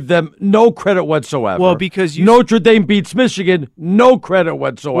 You give them no credit whatsoever. Well, because Notre Dame beats Michigan, no credit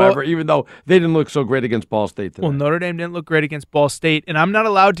whatsoever, even though they didn't look so great against Ball State today. Well, Notre Dame didn't look great against Ball State, and I'm not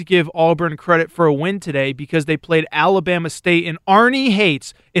allowed to give Auburn credit for a win today because they played Alabama State, and Arnie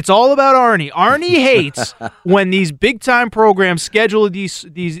hates. It's all about Arnie. Arnie hates when these big-time programs schedule these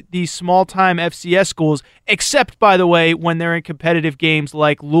small-time FCS schools, except, by the way, when they're in competitive games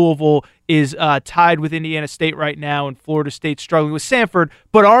like Louisville is tied with Indiana State right now, and Florida State struggling with Samford.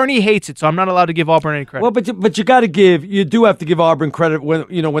 But Arnie hates it, so I'm not allowed to give Auburn any credit. Well, but you got to you do have to give Auburn credit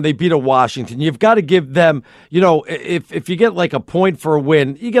when they beat a Washington. You've got to give them, if you get like a point for a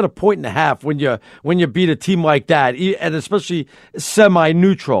win, you get a 1.5 when you beat a team like that, and especially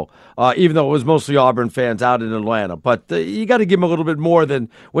semi-neutral. Even though it was mostly Auburn fans out in Atlanta. But you got to give them a little bit more than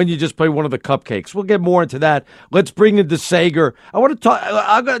when you just play one of the cupcakes. We'll get more into that. Let's bring in DeSager. I'm going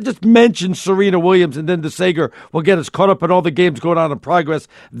to just mention Serena Williams, and then DeSager will get us caught up in all the games going on in progress.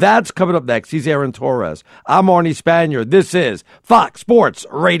 That's coming up next. He's Aaron Torres. I'm Arnie Spanier. This is Fox Sports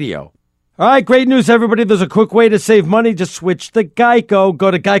Radio. All right, great news, everybody. There's a quick way to save money. Just switch to Geico.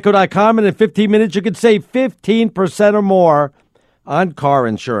 Go to geico.com, and in 15 minutes, you can save 15% or more on car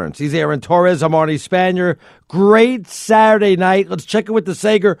insurance. He's Aaron Torres. I'm Arnie Spanier. Great Saturday night. Let's check it with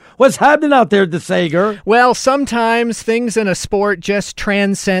DeSager. What's happening out there, DeSager? Well, sometimes things in a sport just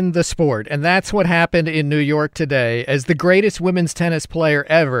transcend the sport, and that's what happened in New York today as the greatest women's tennis player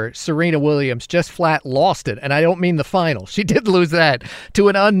ever, Serena Williams, just flat lost it. And I don't mean the final. She did lose that to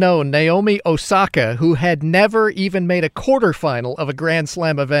an unknown, Naomi Osaka, who had never even made a quarterfinal of a Grand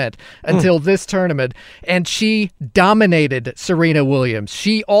Slam event until this tournament, and she dominated Serena Williams.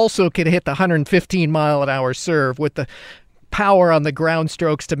 She also could hit the 115-mile-an-hour serve with the power on the ground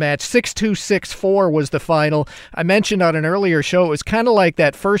strokes to match. 6-2, 6-4 was the final. I mentioned on an earlier show, it was kind of like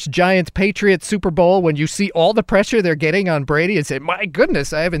that first Giants-Patriots Super Bowl when you see all the pressure they're getting on Brady and say, my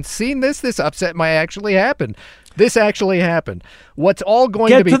goodness, I haven't seen this. This upset might actually happen. This actually happened. What's all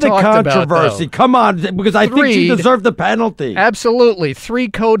going to be talked about, Get to the controversy. Come on, because I think she deserved the penalty. Absolutely. 3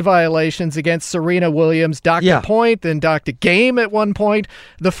 code violations against Serena Williams. Dr. Point, then Dr. Game at one point.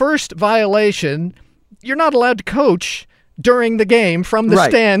 The first violation, you're not allowed to coach during the game from the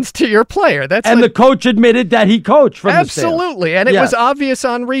stands to your player. The coach admitted that he coached from the stands. Absolutely, and it was obvious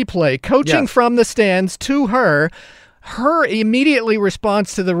on replay. Coaching from the stands to her immediately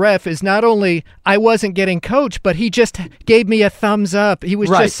response to the ref is not only, I wasn't getting coached, but he just gave me a thumbs up. He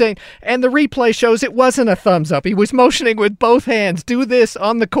was just saying, and the replay shows it wasn't a thumbs up. He was motioning with both hands, do this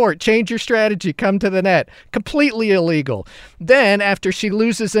on the court, change your strategy, come to the net. Completely illegal. Then, after she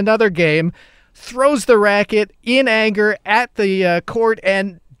loses another game, throws the racket in anger at the court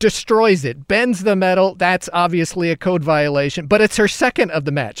and destroys it, bends the metal. That's obviously a code violation, but it's her second of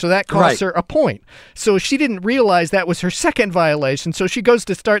the match, so that costs her a point. So she didn't realize that was her second violation, so she goes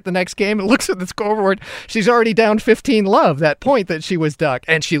to start the next game and looks at the scoreboard. She's already down 15-love, that point that she was ducked,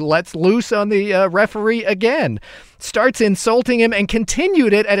 and she lets loose on the referee again. Starts insulting him and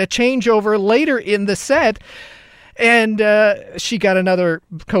continued it at a changeover later in the set. And she got another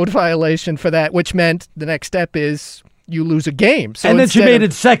code violation for that, which meant the next step is you lose a game. So and then she made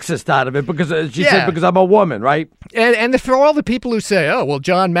it sexist out of it because she said because I'm a woman, right? And for all the people who say, oh, well,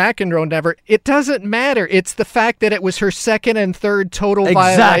 John McEnroe never, it doesn't matter. It's the fact that it was her second and third total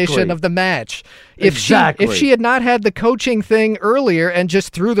violation of the match. If she had not had the coaching thing earlier and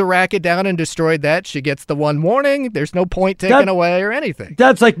just threw the racket down and destroyed that, she gets the one warning. There's no point taken away or anything.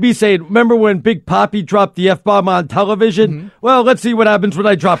 That's like me saying, remember when Big Papi dropped the F-bomb on television? Mm-hmm. Well, let's see what happens when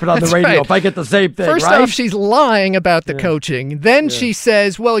I drop it on the radio. Right. If I get the same thing, First off, she's lying about the coaching. Then she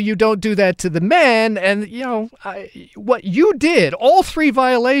says, well, you don't do that to the men. And, what you did, all three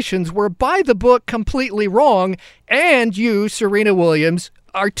violations were by the book completely wrong. And you, Serena Williams,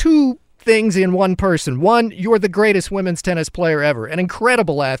 are two things in one person. One, you're the greatest women's tennis player ever, an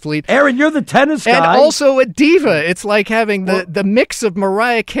incredible athlete. Aaron, you're the tennis guy. And also a diva. It's like having the mix of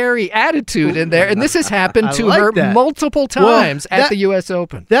Mariah Carey attitude in there. And this has happened to her multiple times at the U.S.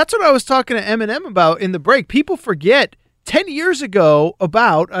 Open. That's what I was talking to Eminem about in the break. People forget 10 years ago,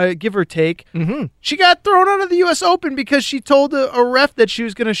 about give or take, she got thrown out of the U.S. Open because she told a ref that she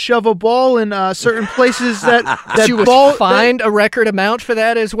was going to shove a ball in certain places that she was fined a record amount for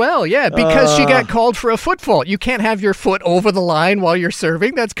that as well. Yeah, because she got called for a foot fault. You can't have your foot over the line while you're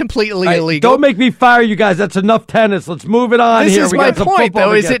serving. That's completely illegal. Don't make me fire you guys. That's enough tennis. Let's move it on here. This is my point,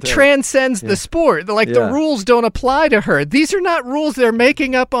 though, is it transcends the sport. Like the rules don't apply to her. These are not rules they're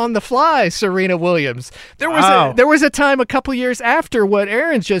making up on the fly, Serena Williams. There was a time a couple years after what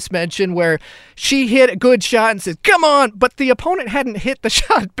Aaron's just mentioned where she hit a good shot and said, come on, but the opponent hadn't hit the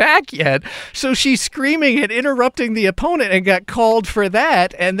shot back yet. So she's screaming and interrupting the opponent and got called for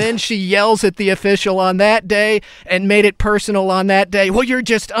that. And then she yells at the official on that day and made it personal on that day. Well, you're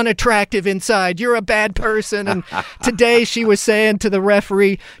just unattractive inside. You're a bad person. And today she was saying to the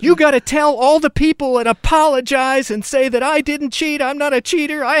referee, you got to tell all the people and apologize and say that I didn't cheat. I'm not a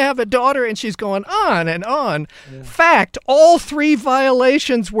cheater. I have a daughter. And she's going on and on. Yeah. Fact, all three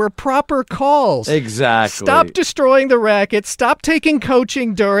violations were proper calls. Exactly. Stop destroying the racket, stop taking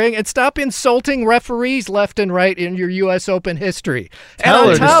coaching during, and stop insulting referees left and right in your U.S. Open history. And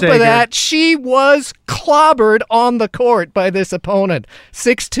on top of that, she was clobbered on the court by this opponent.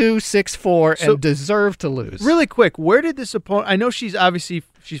 6-2, 6-4, and deserved to lose. Really quick, where did this opponent... I know she's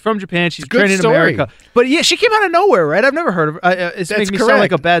from Japan. She's trained in America. But yeah, she came out of nowhere, right? I've never heard of her. It's making me sound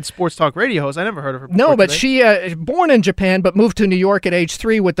like a bad sports talk radio host. I never heard of her before. No, but she born in Japan, but moved to New York at age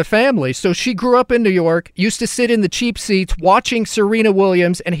 3 with the family. So she grew up in New York, used to sit in the cheap seats watching Serena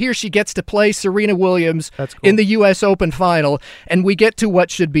Williams, and here she gets to play Serena Williams in the U.S. Open final. And we get to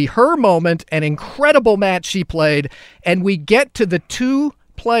what should be her moment, an incredible match she played, and we get to the two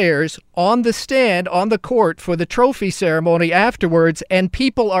players on the stand on the court for the trophy ceremony afterwards, and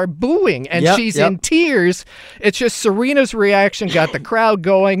people are booing, and she's in tears. It's just Serena's reaction got the crowd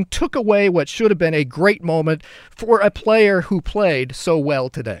going, took away what should have been a great moment for a player who played so well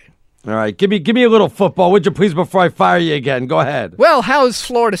today. All right, give me a little football, would you please, before I fire you again? Go ahead. Well, how's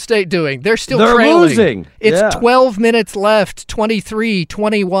Florida State doing? They're trailing. Losing. It's 12 minutes left, 23-21.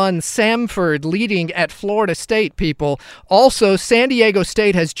 Samford leading at Florida State, people. Also, San Diego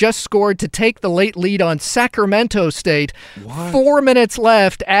State has just scored to take the late lead on Sacramento State. What? 4 minutes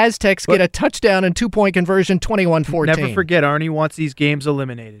left. Aztecs get a touchdown and 2-point conversion, 21-14. Never forget, Arnie wants these games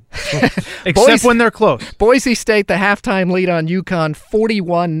eliminated. Except when they're close. Boise State, the halftime lead on UConn,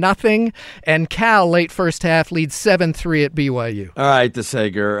 41-0. And Cal, late first half, leads 7-3 at BYU. All right,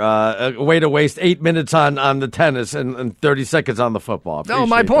 DeSager. Way to waste 8 minutes on the tennis and 30 seconds on the football. No,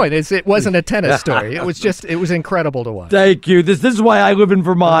 my point is it wasn't a tennis story. It was incrediable to watch. Thank you. This is why I live in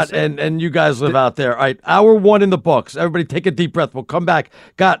Vermont and you guys live out there. All right, hour 1 in the books. Everybody take a deep breath. We'll come back.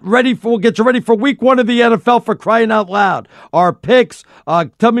 We'll get you ready for week 1 of the NFL, for crying out loud. Our picks.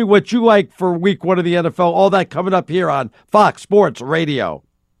 Tell me what you like for week 1 of the NFL. All that coming up here on Fox Sports Radio.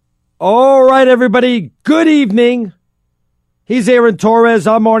 All right, everybody, good evening. He's Aaron Torres.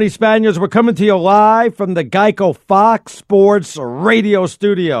 I'm Arnie Spaniers. We're coming to you live from the Geico Fox Sports Radio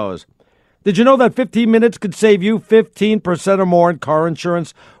studios. Did you know that 15 minutes could save you 15% or more in car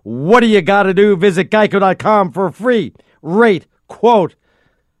insurance? What do you got to do? Visit geico.com for a free rate quote.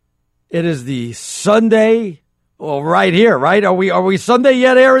 It is the Sunday, right here, right? Are we Sunday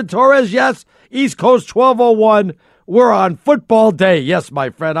yet, Aaron Torres? Yes. East Coast 1201. We're on football day. Yes, my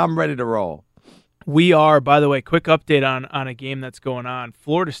friend, I'm ready to roll. We are. By the way, quick update on a game that's going on.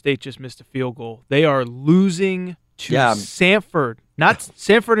 Florida State just missed a field goal. They are losing to Samford. Not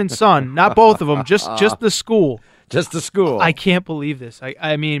Samford and Son, not both of them, just the school. Just the school. I can't believe this.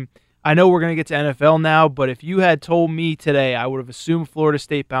 I mean, I know we're going to get to NFL now, but if you had told me today, I would have assumed Florida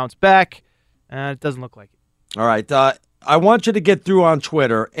State bounced back. It doesn't look like it. All right. I want you to get through on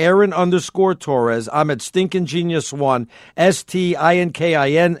Twitter, Aaron_Torres. I'm at Stinkin' Genius 1,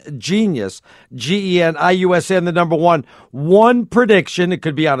 STINKIN Genius, GENIUSN, the number 1. One prediction, it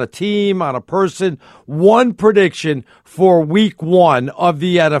could be on a team, on a person, one prediction for week 1 of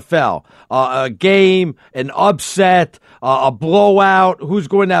the NFL. A game, an upset, a blowout, who's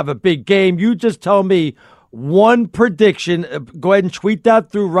going to have a big game. You just tell me one prediction. Go ahead and tweet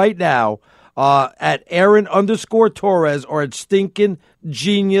that through right now. At Aaron_Torres or at Stinkin'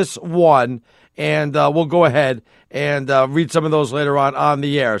 Genius 1, and we'll go ahead and read some of those later on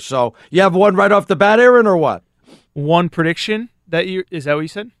the air. So you have one right off the bat, Aaron, or what? One prediction is that what you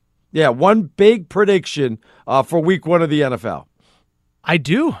said? Yeah, one big prediction for week 1 of the NFL. I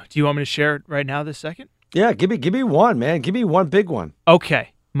do. Do you want me to share it right now this second? Yeah, give me one, man. Give me one big one. Okay.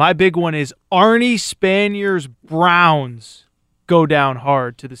 My big one is Arnie Spanier's Browns go down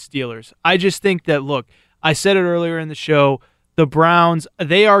hard to the Steelers. I just think that, look, I said it earlier in the show, the Browns,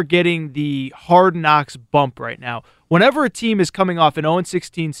 they are getting the hard knocks bump right now. Whenever a team is coming off an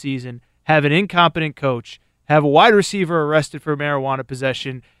 0-16 season, have an incompetent coach, have a wide receiver arrested for marijuana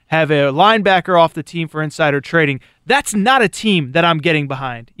possession, have a linebacker off the team for insider trading, that's not a team that I'm getting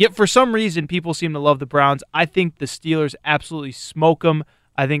behind. Yet for some reason, people seem to love the Browns. I think the Steelers absolutely smoke them.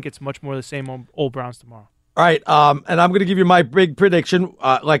 I think it's much more the same old Browns tomorrow. All right, and I'm going to give you my big prediction.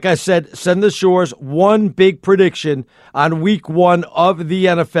 Like I said, send the Shores one big prediction on week 1 of the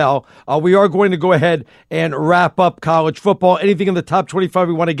NFL. We are going to go ahead and wrap up college football, anything in the top 25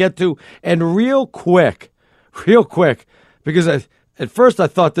 we want to get to. And real quick, because at first I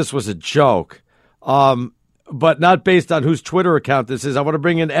thought this was a joke, but not based on whose Twitter account this is. I want to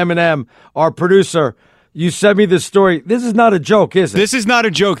bring in Eminem, our producer. You sent me this story. This is not a joke, is it? This is not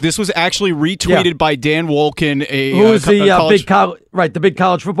a joke. This was actually retweeted by Dan Wolken, who's the big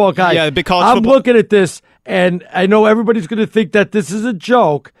college football guy. Yeah, the big college football. I'm looking at this, and I know everybody's going to think that this is a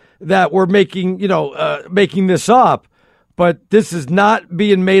joke, that we're making this up. But this is not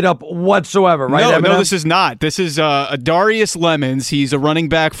being made up whatsoever, right? No, this is not. This is Darius Lemons. He's a running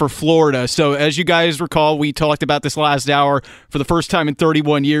back for Florida. So as you guys recall, we talked about this last hour. For the first time in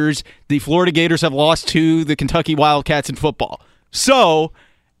 31 years, the Florida Gators have lost to the Kentucky Wildcats in football. So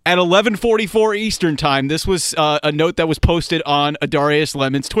at 11:44 Eastern time, this was a note that was posted on Darius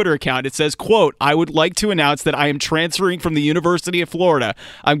Lemons' Twitter account. It says, quote, "I would like to announce that I am transferring from the University of Florida.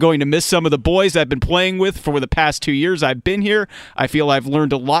 I'm going to miss some of the boys I've been playing with for the past 2 years I've been here. I feel I've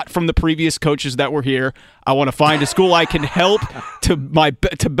learned a lot from the previous coaches that were here. I want to find a school I can help to my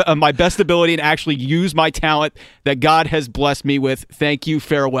best ability and actually use my talent that God has blessed me with. Thank you.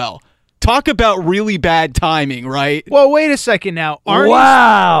 Farewell." Talk about really bad timing, right? Well, wait a second now.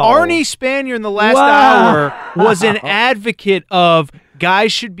 Arnie Spanier in the last hour was an advocate of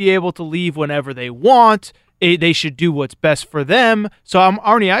guys should be able to leave whenever they want. They should do what's best for them. So,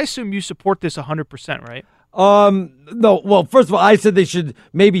 Arnie, I assume you support this 100%, right? No. Well, first of all, I said they should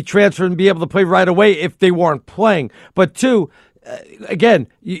maybe transfer and be able to play right away if they weren't playing. But two, again,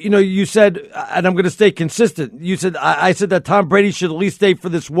 you said, and I'm going to stay consistent. You said I said that Tom Brady should at least stay for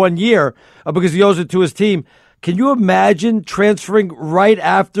this 1 year because he owes it to his team. Can you imagine transferring right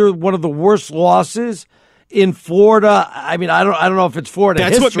after one of the worst losses in Florida? I mean, I don't know if it's Florida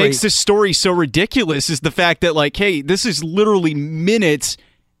That's history. What makes this story so ridiculous is the fact that, like, hey, this is literally minutes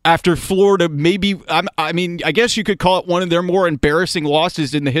after Florida, I guess you could call it one of their more embarrassing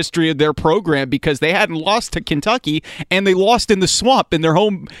losses in the history of their program because they hadn't lost to Kentucky and they lost in the swamp in their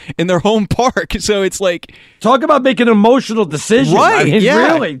home park. So it's like, talk about making an emotional decision, right?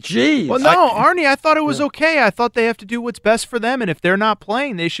 Really, geez. Well, no, Arnie, I thought it was okay. I thought they have to do what's best for them, and if they're not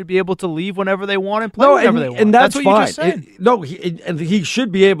playing, they should be able to leave whenever they want and play whenever they want. And that's what fine. You just said. He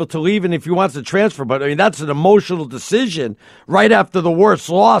should be able to leave, and if he wants to transfer, but I mean that's an emotional decision right after the worst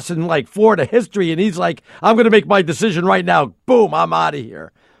loss in like Florida history, and he's like, I'm going to make my decision right now. Boom, I'm out of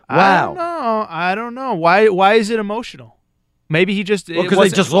here. Wow. I don't know. Why is it emotional? Maybe he just because they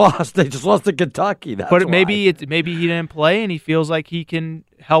just lost. They just lost to Kentucky. But maybe he didn't play, and he feels like he can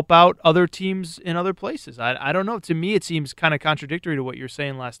help out other teams in other places. I don't know. To me, it seems kind of contradictory to what you're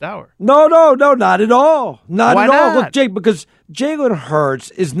saying last hour. No, not at all. Not Why at all. not? Look, Jake, because Jalen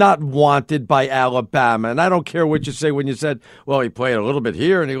Hurts is not wanted by Alabama, and I don't care what you say when you said, well, he played a little bit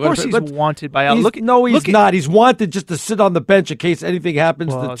here. And of course he's wanted by Alabama. He's not. He's wanted just to sit on the bench in case anything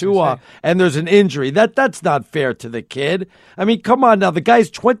happens to Tua and there's an injury. That's not fair to the kid. I mean, come on now. The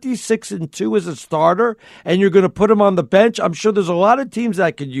guy's 26-2 as a starter, and you're going to put him on the bench? I'm sure there's a lot of teams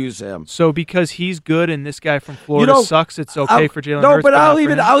that could use him. So because he's good and this guy from Florida sucks, it's okay for Jalen Hurts? No, but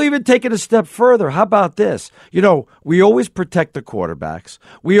I'll even take it a step further. How about this? We always protect the quarterbacks.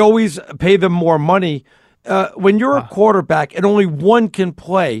 We always pay them more money when you're a quarterback and only one can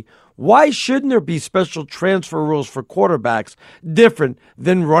play, why shouldn't there be special transfer rules for quarterbacks different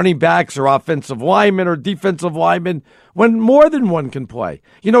than running backs or offensive linemen or defensive linemen when more than one can play?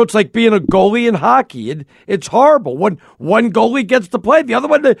 You know, it's like being a goalie in hockey. It's horrible. When one goalie gets to play, the other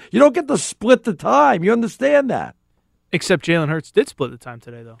one, you don't get to split the time. You understand that? Except Jalen Hurts did split the time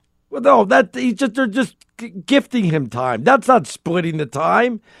today, though. Well, no, they're just gifting him time. That's not splitting the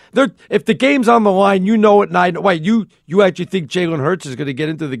time. If the game's on the line, you know it. And I know. Wait, you actually think Jalen Hurts is going to get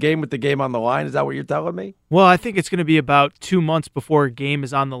into the game with the game on the line? Is that what you're telling me? Well, I think it's going to be about 2 months before a game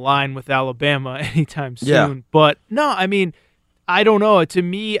is on the line with Alabama anytime soon. Yeah. But no, I mean, I don't know. To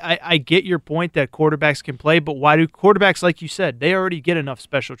me, I get your point that quarterbacks can play, but why do quarterbacks, like you said, they already get enough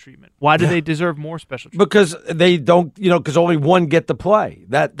special treatment? Why do they deserve more special treatment? Because they don't, because only one get to play.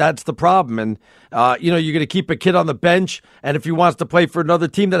 That's the problem. And, you're going to keep a kid on the bench, and if he wants to play for another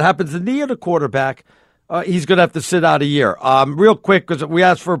team that happens to need a quarterback, he's going to have to sit out a year. Real quick, because we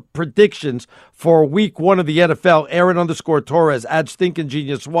asked for predictions for week 1 of the NFL, Aaron_Torres at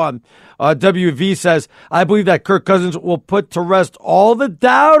StinkinGenius1. WV says, I believe that Kirk Cousins will put to rest all the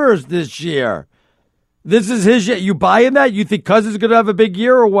doubters this year. This is his year. You buying that? You think Cousins is going to have a big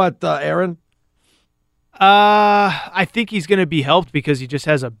year or what, Aaron? I think he's going to be helped because he just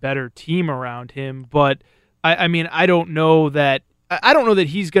has a better team around him. But, I mean, I don't know that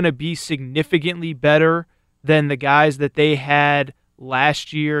he's going to be significantly better than the guys that they had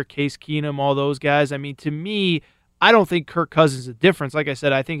last year, Case Keenum, all those guys. I mean, to me, I don't think Kirk Cousins is a difference. Like I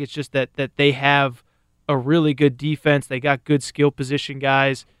said, I think it's just that they have a really good defense. They got good skill position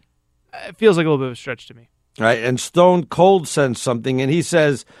guys. It feels like a little bit of a stretch to me. All right, and Stone Cold sends something, and he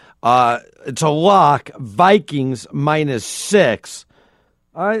says it's a lock, Vikings -6.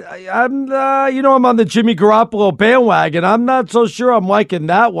 I'm on the Jimmy Garoppolo bandwagon. I'm not so sure I'm liking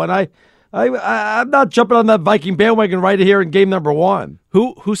that one. I'm not jumping on that Viking bandwagon right here in game number 1.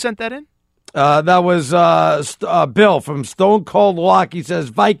 Who sent that in? That was Bill from Stone Cold Lock. He says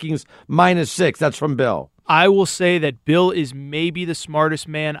Vikings -6. That's from Bill. I will say that Bill is maybe the smartest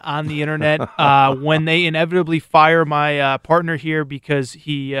man on the internet. When they inevitably fire my partner here because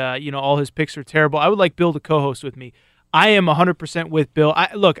he, all his picks are terrible, I would like Bill to co-host with me. I am 100% with Bill.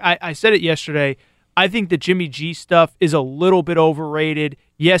 I said it yesterday. I think the Jimmy G stuff is a little bit overrated.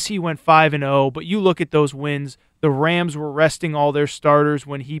 Yes, he went 5-0, but you look at those wins. The Rams were resting all their starters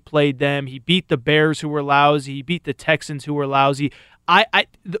when he played them. He beat the Bears, who were lousy. He beat the Texans, who were lousy.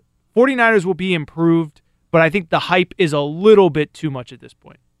 The 49ers will be improved, but I think the hype is a little bit too much at this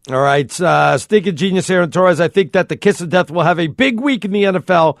point. All right, Stinking Genius Aaron Torres, I think that the Kiss of Death will have a big week in the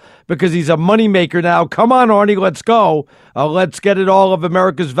NFL because he's a moneymaker now. Come on, Arnie, let's go. Let's get it all of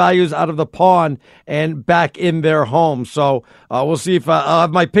America's values out of the pawn and back in their home. So we'll see if I'll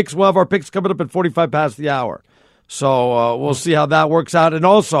have my picks. We'll have our picks coming up at 45 past the hour. So we'll see how that works out. And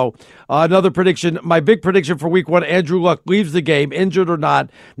also, another prediction, my big prediction for week 1, Andrew Luck leaves the game, injured or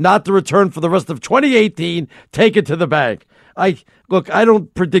not to return for the rest of 2018. Take it to the bank. I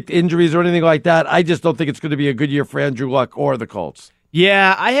don't predict injuries or anything like that. I just don't think it's going to be a good year for Andrew Luck or the Colts.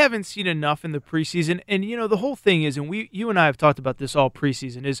 Yeah, I haven't seen enough in the preseason. And, the whole thing is, and you and I have talked about this all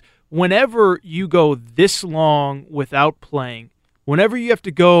preseason, is whenever you go this long without playing, whenever you have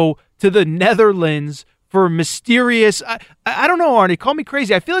to go to the Netherlands for mysterious, I don't know, Arnie, call me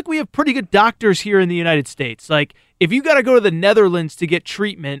crazy. I feel like we have pretty good doctors here in the United States. Like, if you got to go to the Netherlands to get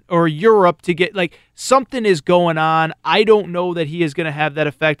treatment or Europe to get, something is going on. I don't know that he is going to have that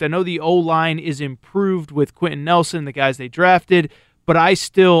effect. I know the O-line is improved with Quentin Nelson, the guys they drafted, but I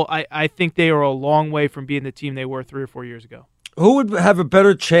think they are a long way from being the team they were 3 or 4 years ago. Who would have a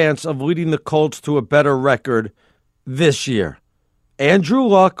better chance of leading the Colts to a better record this year? Andrew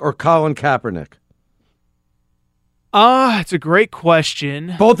Luck or Colin Kaepernick? It's a great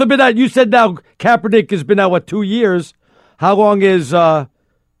question. Both have been out. You said now Kaepernick has been out, 2 years? How long has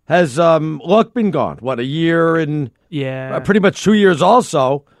Luck been gone? A year and pretty much 2 years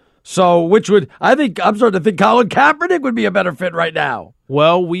also. So I'm starting to think Colin Kaepernick would be a better fit right now.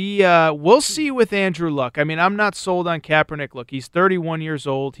 Well, we'll see with Andrew Luck. I mean, I'm not sold on Kaepernick. Look, he's 31 years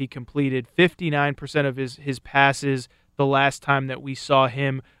old. He completed 59% of his passes the last time that we saw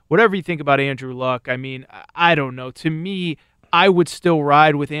him. Whatever you think about Andrew Luck, I mean, I don't know. To me, I would still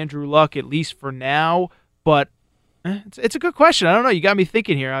ride with Andrew Luck, at least for now, but it's a good question. I don't know. You got me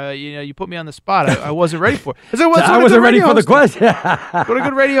thinking here. You put me on the spot. I wasn't ready for it. I wasn't ready for the question. What a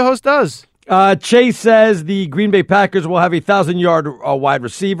good radio host does. Chase says the Green Bay Packers will have a 1,000-yard wide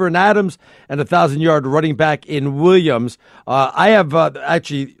receiver in Adams and a 1,000-yard running back in Williams. I have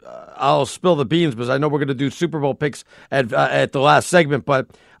I'll spill the beans because I know we're going to do Super Bowl picks at the last segment, but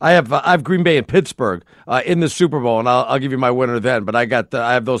I have Green Bay and Pittsburgh in the Super Bowl, and I'll give you my winner then. But I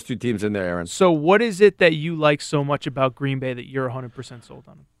have those two teams in there, Aaron. So what is it that you like so much about Green Bay that you're 100% sold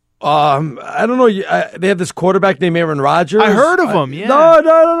on? I don't know. They have this quarterback named Aaron Rodgers. I heard of him, yeah. No, I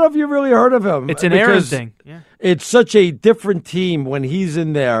don't know if you've really heard of him. It's an Aaron thing. Yeah. It's such a different team when he's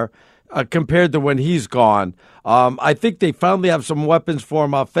in there compared to when he's gone. I think they finally have some weapons for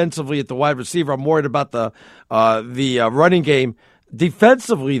him offensively at the wide receiver. I'm worried about the running game.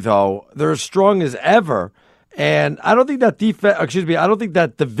 Defensively, though, they're as strong as ever. And I don't think that I don't think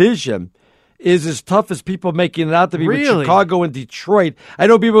that division is as tough as people making it out to be with Chicago and Detroit. I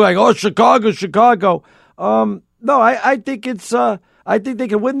know people are like, oh, Chicago. No, I think it's I think they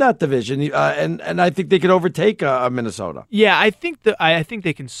can win that division, and I think they can overtake Minnesota. Yeah, I think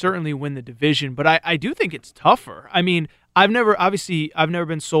they can certainly win the division, but I do think it's tougher. I mean, I've never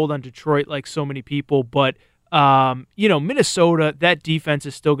been sold on Detroit like so many people, but Minnesota, that defense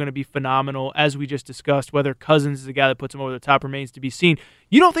is still going to be phenomenal, as we just discussed. Whether Cousins is the guy that puts them over the top remains to be seen.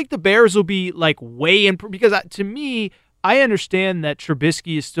 You don't think the Bears will be like way in? Because to me, I understand that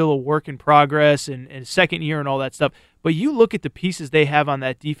Trubisky is still a work in progress and second year and all that stuff. But you look at the pieces they have on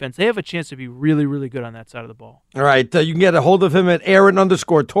that defense, they have a chance to be really, really good on that side of the ball. All right. You can get a hold of him at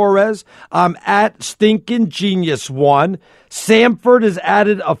Aaron_Torres. I'm at StinkinGenius1. Samford has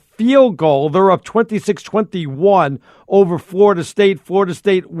added a field goal. They're up 26-21 over Florida State. Florida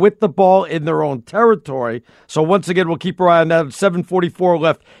State with the ball in their own territory. So once again, we'll keep our eye on that. 7:44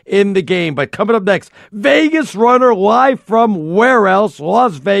 left in the game. But coming up next, Vegas Runner live from where else?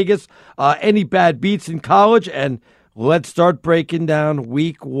 Las Vegas. Any bad beats in college? And let's start breaking down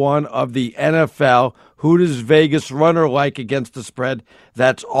week 1 of the NFL. Who does Vegas Runner like against the spread?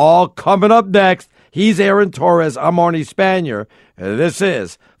 That's all coming up next. He's Aaron Torres. I'm Arnie Spanier. This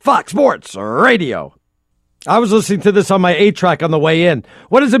is Fox Sports Radio. I was listening to this on my 8-track on the way in.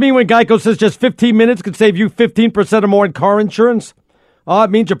 What does it mean when Geico says just 15 minutes could save you 15% or more in car insurance? It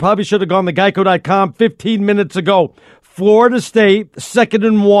means you probably should have gone to Geico.com 15 minutes ago. Florida State, 2nd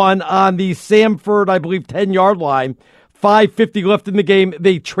and 1 on the Samford, I believe, 10-yard line. 5:50 left in the game.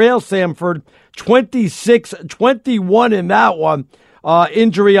 They trail Samford 26-21 in that one.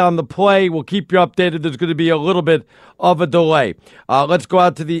 Injury on the play. We'll keep you updated. There's going to be a little bit of a delay. Let's go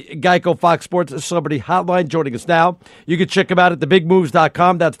out to the Geico Fox Sports Celebrity Hotline. Joining us now. You can check him out at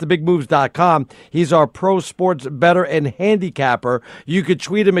thebigmoves.com. That's thebigmoves.com. He's our pro sports bettor and handicapper. You could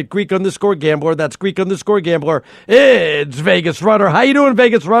tweet him at Greek_Gambler. That's Greek_Gambler. It's Vegas Runner. How you doing,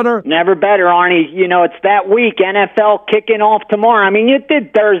 Vegas Runner? Never better, Arnie. It's that week. NFL kicking off tomorrow. I mean, it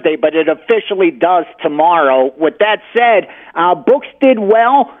did Thursday, but it officially does tomorrow. With that said, books did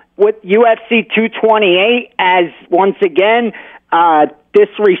well with UFC 228 as, once again,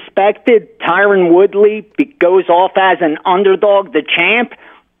 disrespected. Tyron Woodley goes off as an underdog, the champ.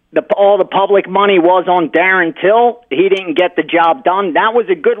 All the public money was on Darren Till. He didn't get the job done. That was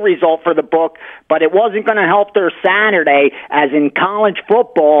a good result for the book, but it wasn't going to help their Saturday, as in college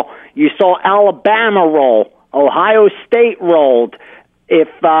football, you saw Alabama roll. Ohio State rolled. If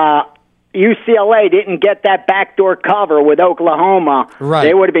UCLA didn't get that backdoor cover with Oklahoma,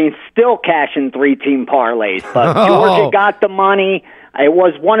 they would have been still cashing 3-team parlays. But Georgia got the money. It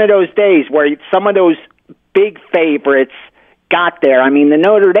was one of those days where some of those big favorites got there. I mean, the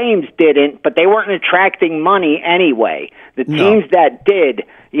Notre Dames didn't, but they weren't attracting money anyway. The teams that did,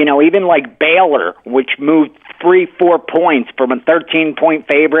 even like Baylor, which moved 3-4 points from a 13-point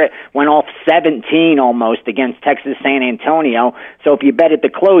favorite, went off 17 almost against Texas San Antonio. So if you bet at the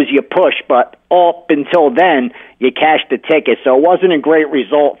close, you push, but up until then, you cashed the ticket. So it wasn't a great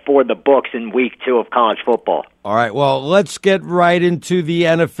result for the books in week 2 of college football. All right, well, let's get right into the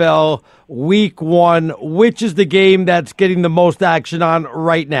NFL week 1. Which is the game that's getting the most action on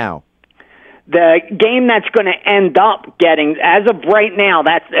right now? The game that's going to end up getting, as of right now,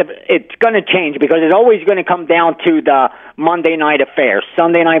 it's going to change because it's always going to come down to the Monday night affair.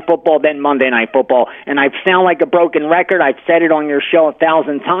 Sunday night football, then Monday night football. And I sound like a broken record. I've said it on your show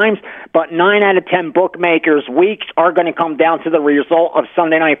 1,000 times, but 9 out of 10 bookmakers' weeks are going to come down to the result of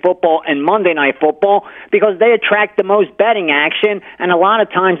Sunday night football and Monday night football because they attract the most betting action, and a lot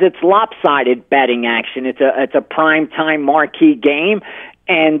of times it's lopsided betting action. It's a prime time marquee game.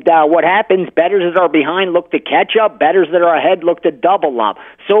 And what happens, bettors that are behind look to catch up, bettors that are ahead look to double up.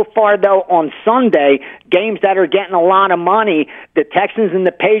 So far, though, on Sunday, games that are getting a lot of money, the Texans and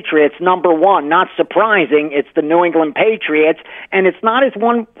the Patriots, number one. Not surprising, it's the New England Patriots, and it's not as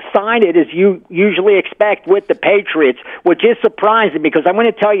one-sided as you usually expect with the Patriots, which is surprising because I'm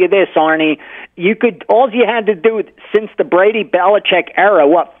going to tell you this, Arnie. All you had to do since the Brady-Belichick era,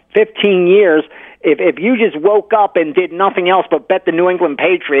 15 years, if you just woke up and did nothing else but bet the New England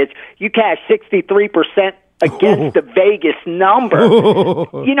Patriots, you cashed 63% against the Vegas number.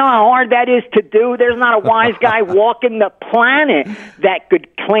 You know how hard that is to do? There's not a wise guy walking the planet that could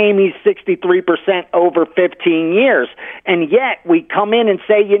claim he's 63% over 15 years. And yet we come in and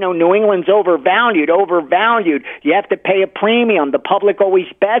say, New England's overvalued. You have to pay a premium. The public always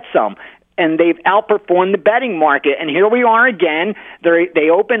bets them. And they've outperformed the betting market. And here we are again. They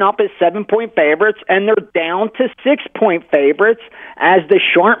open up as 7-point favorites, and they're down to 6-point favorites as the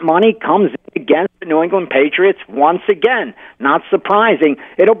short money comes in against the New England Patriots once again. Not surprising.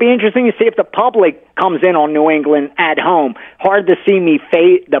 It'll be interesting to see if the public comes in on New England at home. Hard to see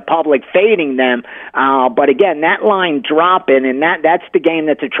the public fading them. But again, that line dropping, and that's the game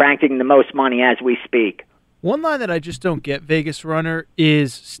that's attracting the most money as we speak. One line that I just don't get, Vegas Runner,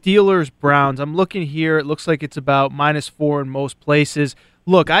 is Steelers-Browns. I'm looking here. It looks like it's about -4 in most places.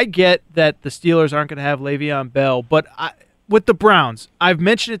 Look, I get that the Steelers aren't going to have Le'Veon Bell, but with the Browns, I've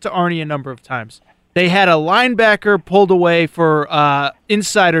mentioned it to Arnie a number of times. They had a linebacker pulled away for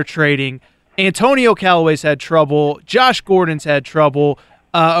insider trading. Antonio Callaway's had trouble. Josh Gordon's had trouble.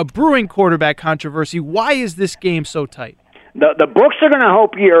 A brewing quarterback controversy. Why is this game so tight? The books are going to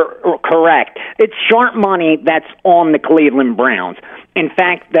hope you're correct. It's short money that's on the Cleveland Browns. In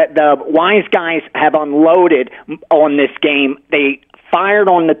fact, the wise guys have unloaded on this game. They fired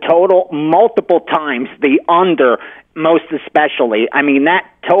on the total multiple times, the under most especially. I mean, that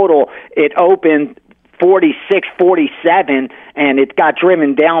total, it opened 46-47, and it got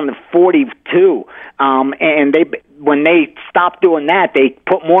driven down to 42. And when they stopped doing that, they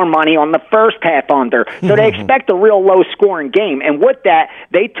put more money on the first half under. So they expect a real low-scoring game. And with that,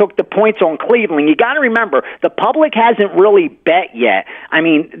 they took the points on Cleveland. You got to remember, the public hasn't really bet yet. I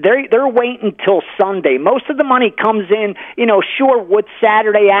mean, they're waiting until Sunday. Most of the money comes in, sure, with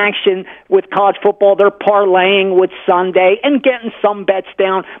Saturday action with college football, they're parlaying with Sunday and getting some bets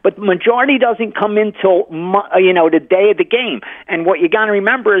down, but the majority doesn't come in till, the day of the game. And what you got to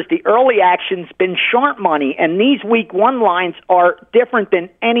remember is the early action's been short money, and these Week 1 lines are different than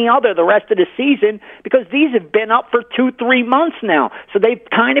any other the rest of the season because these have been up for 2-3 months now. So they've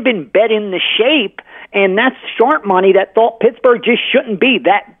kind of been bet in the shape, and that's short money that thought Pittsburgh just shouldn't be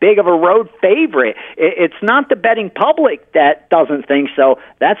that big of a road favorite. It's not the betting public that doesn't think so.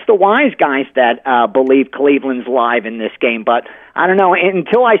 That's the wise guys that believe Cleveland's live in this game. But I don't know.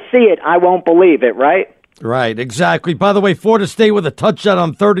 Until I see it, I won't believe it, right? Right, exactly. By the way, Florida State with a touchdown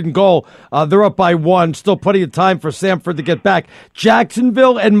on 3rd and goal. They're up by 1. Still plenty of time for Samford to get back.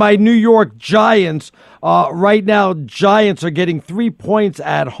 Jacksonville and my New York Giants. Right now, Giants are getting 3 points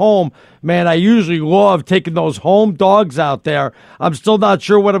at home. Man, I usually love taking those home dogs out there. I'm still not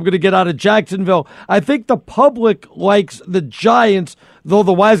sure what I'm going to get out of Jacksonville. I think the public likes the Giants, though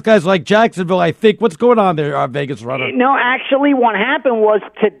the wise guys like Jacksonville, I think. What's going on there, Vegas Runner? No, actually, what happened was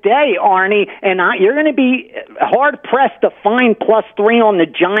today, Arnie, and you're going to be hard-pressed to find +3 on the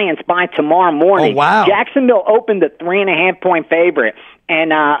Giants by tomorrow morning. Oh, wow. Jacksonville opened a 3.5-point favorite,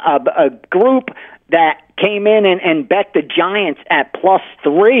 and a group that came in and bet the Giants at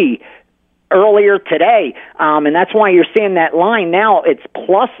 +3 earlier today, and that's why you're seeing that line now. It's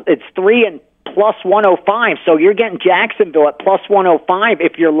 3 and +105, so you're getting Jacksonville at +105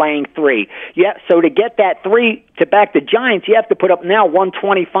 if you're laying 3. Yeah, so to get that 3 to back the Giants, you have to put up now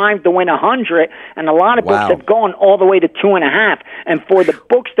 125 to win 100, and a lot of books have gone all the way to 2.5. And for the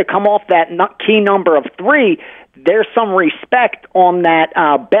books to come off that key number of 3, there's some respect on that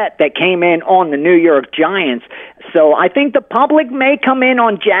bet that came in on the New York Giants. So I think the public may come in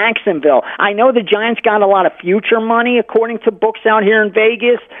on Jacksonville. I know the Giants got a lot of future money, according to books out here in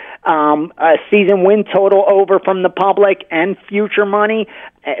Vegas. A season win total over from the public and future money.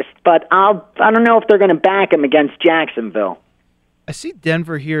 But I don't know if they're going to back him against Jacksonville. I see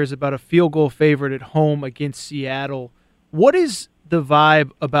Denver here is about a field goal favorite at home against Seattle. What is the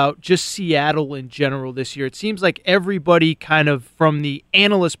vibe about just Seattle in general this year? It seems like everybody kind of, from the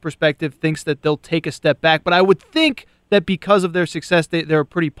analyst perspective, thinks that they'll take a step back. But I would think that because of their success, they're a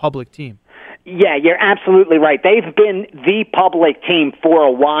pretty public team. Yeah, you're absolutely right. They've been the public team for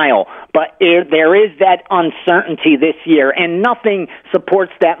a while, but there is that uncertainty this year, and nothing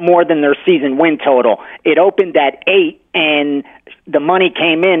supports that more than their season win total. It opened at 8 and the money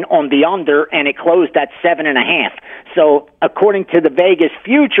came in on the under, and it closed at 7.5. So according to the Vegas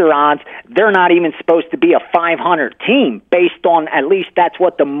future odds, they're not even supposed to be a 500 team, based on, at least that's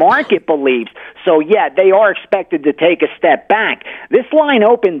what the market believes. So yeah, they are expected to take a step back. This line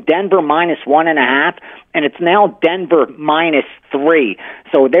opened Denver minus 1.5, and it's now Denver minus 3.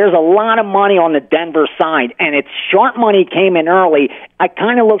 So there's a lot of money on the Denver side, and it's sharp money came in early. It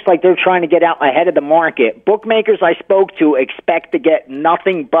kind of looks like they're trying to get out ahead of the market. Bookmakers I spoke to expect to get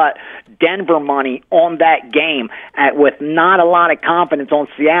nothing but Denver money on that game, with not a lot of confidence on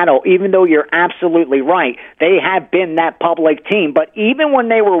Seattle, even though you're absolutely right. They have been that public team, but even when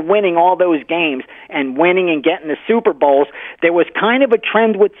they were winning all those games and winning and getting the Super Bowls, there was kind of a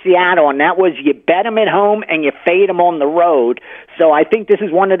trend with Seattle, and that was you bet them at home and you fade them on the road. So I think this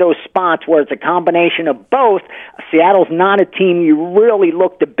is one of those spots where it's a combination of both. Seattle's not a team you really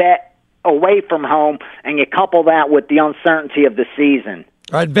look to bet away from home, and you couple that with the uncertainty of the season.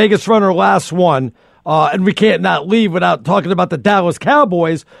 All right, Vegas runner, last one. And we can't not leave without talking about the Dallas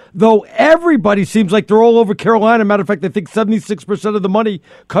Cowboys, though everybody seems like they're all over Carolina. Matter of fact, I think 76% of the money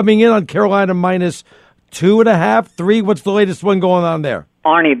coming in on Carolina minus 2.5, 3. What's the latest one going on there?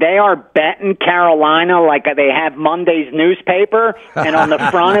 Arnie, they are betting Carolina like they have Monday's newspaper, and on the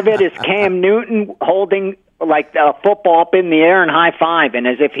front of it is Cam Newton holding like football up in the air and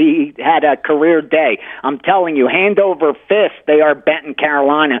high-fiving as if he had a career day. I'm telling you, hand over fist, they are betting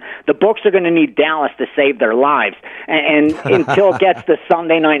Carolina. The books are going to need Dallas to save their lives, and until it gets to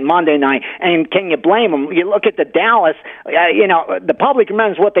Sunday night, Monday night. And can you blame them? You look at the Dallas, the public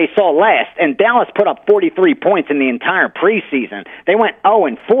remembers what they saw last, and Dallas put up 43 points in the entire preseason. They went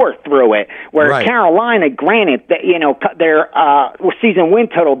 0-4 through it, where Carolina, granted, their season win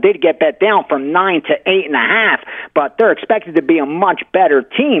total did get bet down from 9 to 8.5. But they're expected to be a much better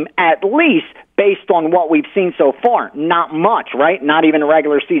team, at least based on what we've seen so far. Not much, right? Not even a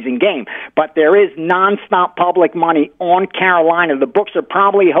regular season game. But there is nonstop public money on Carolina. The books are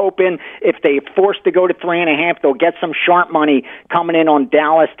probably hoping if they're forced to go to 3.5, they'll get some sharp money coming in on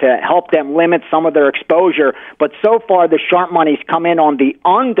Dallas to help them limit some of their exposure. But so far, the sharp money's come in on the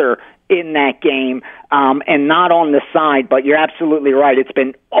under in that game, and not on the side. But you're absolutely right. It's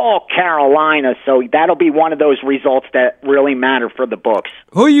been all Carolina, so that'll be one of those results that really matter for the books.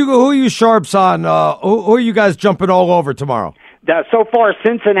 Who are you sharps on? Who are you guys jumping all over tomorrow? So far,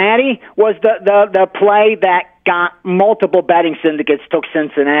 Cincinnati was the play that got multiple betting syndicates took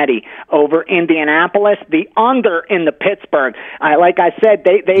Cincinnati over Indianapolis. The under in the Pittsburgh, like I said,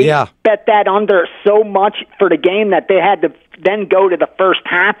 they bet that under so much for the game that they had to then go to the first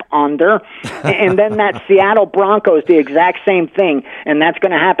half under. And then that Seattle Broncos, the exact same thing, and that's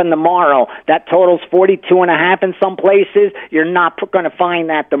going to happen tomorrow. That totals 42.5 in some places. You're not going to find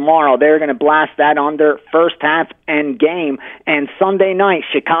that tomorrow. They're going to blast that under first half and game. And Sunday night,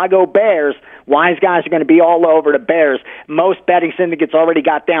 Chicago Bears, wise guys are going to be all over the Bears. Most betting syndicates already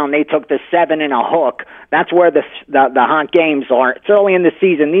got down. They took the 7 and a hook. That's where the hot games are. It's early in the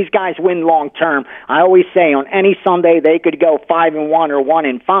season. These guys win long term. I always say on any Sunday they could go 5-1 or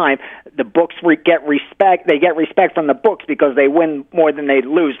 1-5. The books get respect. They get respect from the books because they win more than they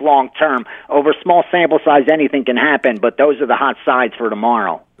lose long term. Over small sample size, anything can happen. But those are the hot sides for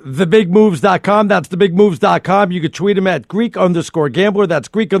tomorrow. TheBigMoves.com. That's TheBigMoves.com. You can tweet him at Greek_Gambler. That's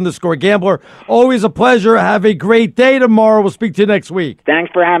Greek_Gambler. Always a pleasure. Have a great day tomorrow. We'll speak to you next week.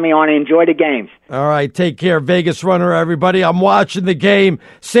 Thanks for having me on. Enjoy the games. All right. Take care. Vegas runner, everybody. I'm watching the game.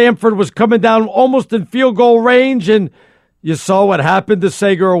 Samford was coming down almost in field goal range, and you saw what happened to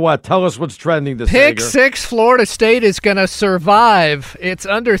Sager or what? Tell us what's trending to Sager. Pick 6, Florida State is going to survive. It's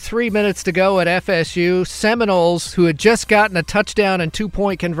under 3 minutes to go at FSU. Seminoles, who had just gotten a touchdown and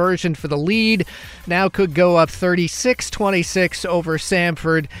 2-point conversion for the lead, now could go up 36-26 over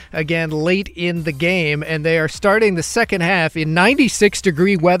Samford again late in the game. And they are starting the second half in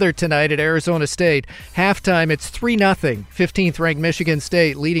 96-degree weather tonight at Arizona State. Halftime, it's 3-0. 15th-ranked Michigan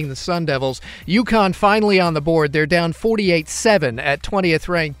State leading the Sun Devils. UConn finally on the board. They're down 48-7 at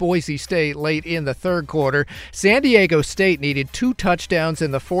 20th-ranked Boise State late in the third quarter. San Diego State needed 2 touchdowns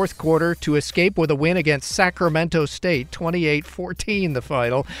in the fourth quarter to escape with a win against Sacramento State, 28-14 the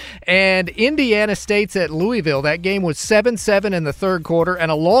final. And Indiana State's at Louisville. That game was 7-7 in the third quarter,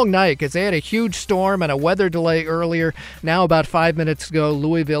 and a long night because they had a huge storm and a weather delay earlier. Now about 5 minutes ago,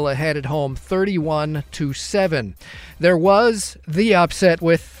 Louisville ahead at home 31-7. There was the upset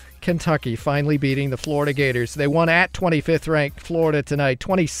with Kentucky finally beating the Florida Gators. They won at 25th-ranked Florida tonight,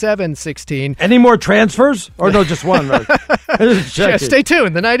 27-16. Any more transfers? Or no, just one, right? Yeah, stay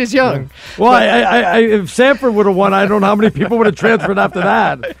tuned. The night is young. Well, if Sanford would have won, I don't know how many people would have transferred after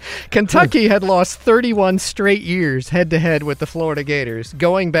that. Kentucky had lost 31 straight years head-to-head with the Florida Gators,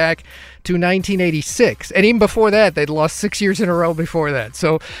 going back to 1986. And even before that, they'd lost 6 years in a row before that.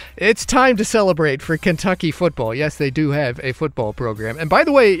 So it's time to celebrate for Kentucky football. Yes, they do have a football program. And by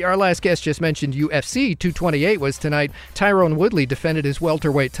the way, our last guest just mentioned UFC 228 was tonight. Tyrone Woodley defended his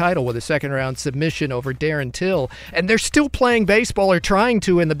welterweight title with a second-round submission over Darren Till. And they're still playing baseball, or trying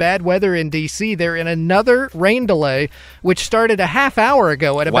to, in the bad weather in D.C. They're in another rain delay, which started a half hour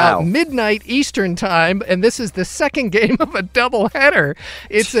ago at about midnight Eastern time. And this is the second game of a doubleheader.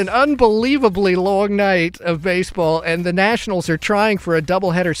 It's an unbelievably long night of baseball, and the Nationals are trying for a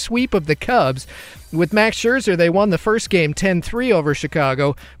doubleheader sweep of the Cubs. With Max Scherzer, they won the first game 10-3 over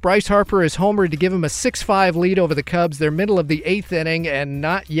Chicago. Bryce Harper is homered to give him a 6-5 lead over the Cubs. They're middle of the 8th inning and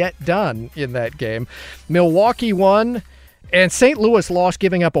not yet done in that game. Milwaukee won, and St. Louis lost,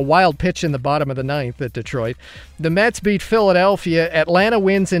 giving up a wild pitch in the bottom of the 9th at Detroit. The Mets beat Philadelphia. Atlanta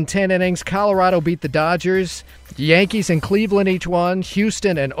wins in 10 innings. Colorado beat the Dodgers. The Yankees and Cleveland each won.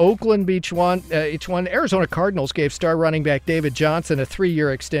 Houston and Oakland each won. Arizona Cardinals gave star running back David Johnson a 3-year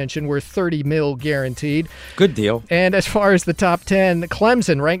extension worth $30 million guaranteed. Good deal. And as far as the top 10,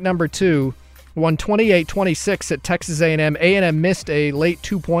 Clemson, ranked number 2, won 28-26 at Texas A&M. A&M missed a late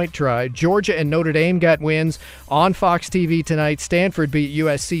 2-point try. Georgia and Notre Dame got wins on Fox TV tonight. Stanford beat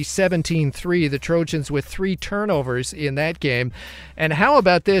USC 17-3. The Trojans with 3 turnovers in that game. And how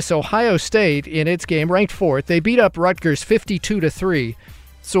about this? Ohio State, in its game, ranked 4th. They beat up Rutgers 52-3.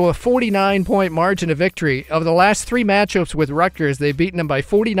 So a 49-point margin of victory. Of the last 3 matchups with Rutgers, they've beaten them by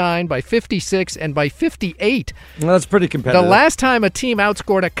 49, by 56, and by 58. Well, that's pretty competitive. The last time a team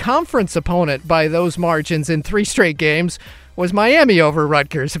outscored a conference opponent by those margins in 3 straight games was Miami over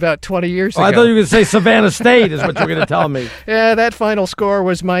Rutgers about 20 years ago. I thought you were going to say Savannah State is what you were going to tell me. Yeah, that final score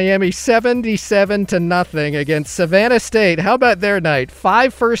was Miami 77-0 against Savannah State. How about their night?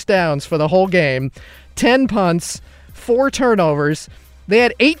 5 first downs for the whole game, 10 punts, 4 turnovers. They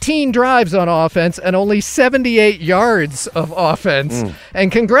had 18 drives on offense and only 78 yards of offense.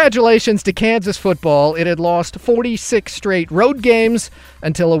 And congratulations to Kansas football. It had lost 46 straight road games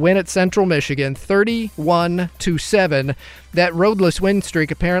until a win at Central Michigan, 31-7. That roadless win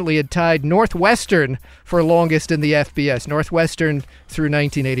streak apparently had tied Northwestern for longest in the FBS. Northwestern through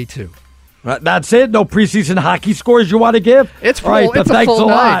 1982. That's it? No preseason hockey scores you want to give? It's full. All right, it's thanks a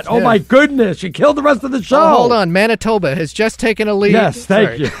lot. night. Oh, my goodness. You killed the rest of the show. Oh, hold on. Manitoba has just taken a lead. Yes,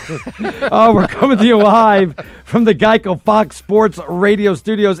 thank you. We're coming to you live from the Geico Fox Sports Radio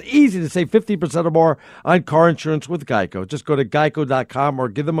studios. Easy to save 50% or more on car insurance with Geico. Just go to geico.com or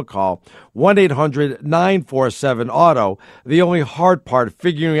give them a call. 1-800-947-AUTO. The only hard part,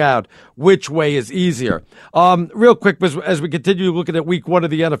 figuring out which way is easier. Real quick, as we continue looking at week 1 of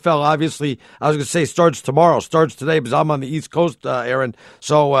the NFL, obviously, I was going to say starts tomorrow, starts today, because I'm on the East Coast, Aaron.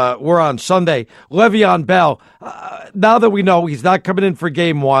 So we're on Sunday. Le'Veon Bell, now that we know he's not coming in for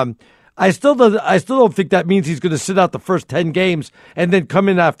game 1, I still don't think that means he's going to sit out the first 10 games and then come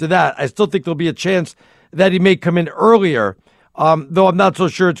in after that. I still think there'll be a chance that he may come in earlier, though I'm not so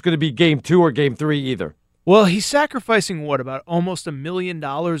sure it's going to be game 2 or game 3 either. Well, he's sacrificing, about almost $1 million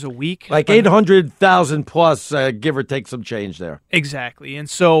a week? Like 800,000 plus, give or take some change there. Exactly. And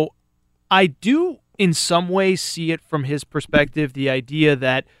so I do, in some ways, see it from his perspective, the idea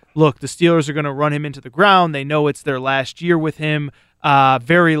that, look, the Steelers are going to run him into the ground. They know it's their last year with him,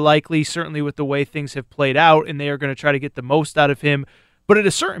 very likely, certainly with the way things have played out, and they are going to try to get the most out of him. But at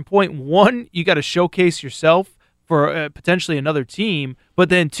a certain point, 1, you got to showcase yourself for potentially another team. But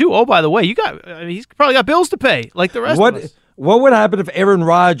then 2, oh, by the way, he's probably got bills to pay like the rest of us. What would happen if Aaron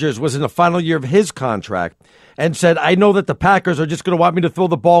Rodgers was in the final year of his contract and said, I know that the Packers are just going to want me to throw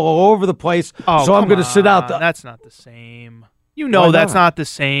the ball all over the place, so I'm going to sit out. That's not the same. That's not the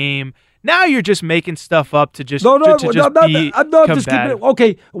same. Now you're just making stuff up to just be combative.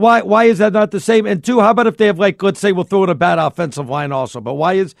 Okay, why is that not the same? And 2, how about if they have, let's say we'll throw in a bad offensive line also, but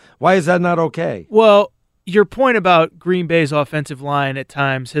why is that not okay? Well, your point about Green Bay's offensive line at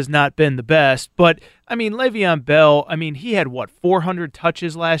times has not been the best, but, Le'Veon Bell, he had, 400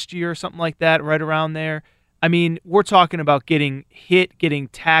 touches last year or something like that, right around there. We're talking about getting hit, getting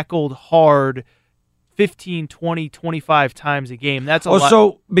tackled hard 15, 20, 25 times a game. That's a lot.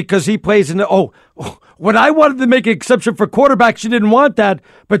 So because he plays in when I wanted to make an exception for quarterbacks, you didn't want that,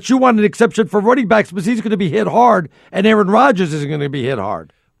 but you wanted an exception for running backs because he's going to be hit hard, and Aaron Rodgers isn't going to be hit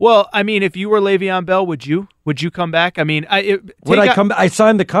hard. Well, I mean, if you were Le'Veon Bell, would you come back? I mean, I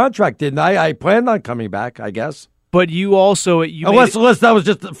signed the contract, didn't I? I planned on coming back, I guess. But you also unless that was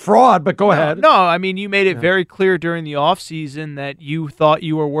just fraud. But go ahead. No, I mean you made it very clear during the offseason that you thought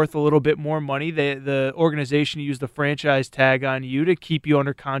you were worth a little bit more money. The organization used the franchise tag on you to keep you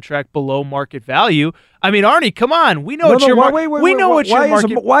under contract below market value. I mean, Arnie, come on, we know what your market. We know what your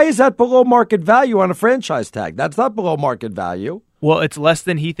market. Why is that below market value on a franchise tag? That's not below market value. Well, it's less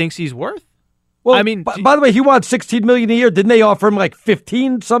than he thinks he's worth. Well, I mean, by the way, he wants $16 million a year. Didn't they offer him like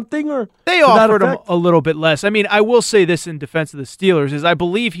 15 something, or they offered him a little bit less? I mean, I will say this in defense of the Steelers is I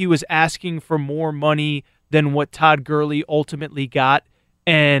believe he was asking for more money than what Todd Gurley ultimately got.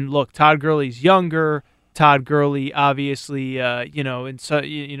 And look, Todd Gurley's younger. Todd Gurley, obviously,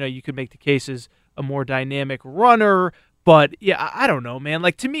 you could make the case as a more dynamic runner. But yeah, I don't know, man.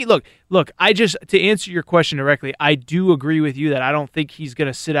 Like to me, look. To answer your question directly, I do agree with you that I don't think he's going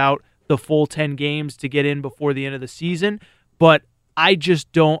to sit out the full 10 games to get in before the end of the season, but I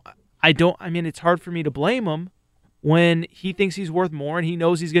mean, it's hard for me to blame him when he thinks he's worth more and he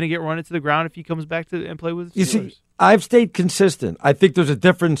knows he's going to get run into the ground if he comes back and play with the Steelers. You see, I've stayed consistent. I think there's a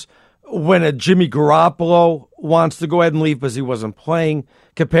difference when a Jimmy Garoppolo wants to go ahead and leave because he wasn't playing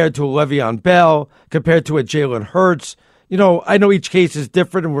compared to a Le'Veon Bell, compared to a Jalen Hurts. You know, I know each case is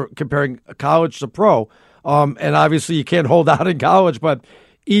different and we're comparing college to pro, and obviously you can't hold out in college, but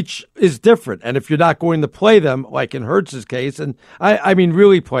each is different, and if you're not going to play them, like in Hurts' case, and I mean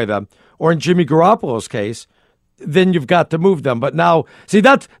really play them, or in Jimmy Garoppolo's case, then you've got to move them. But now, see,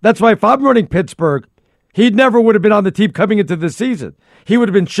 that's why if I'm running Pittsburgh, he never would have been on the team coming into this season. He would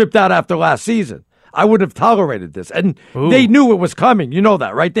have been shipped out after last season. I wouldn't have tolerated this, and they knew it was coming. You know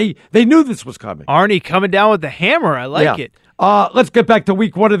that, right? They knew this was coming. Arnie coming down with the hammer. I like it. Let's get back to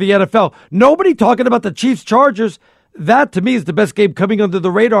week 1 of the NFL. Nobody talking about the Chiefs-Chargers. That, to me, is the best game coming under the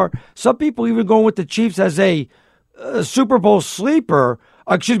radar. Some people even going with the Chiefs as a Super Bowl sleeper.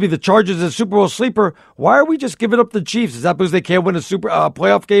 The Chargers as a Super Bowl sleeper. Why are we just giving up the Chiefs? Is that because they can't win a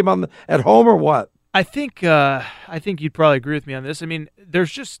playoff game at home or what? I think you'd probably agree with me on this. I mean,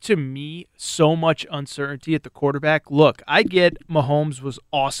 there's just, to me, so much uncertainty at the quarterback. Look, I get Mahomes was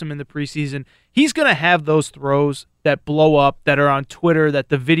awesome in the preseason. He's going to have those throws that blow up, that are on Twitter, that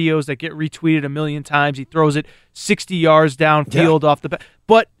the videos that get retweeted a million times. He throws it 60 yards downfield off the bat.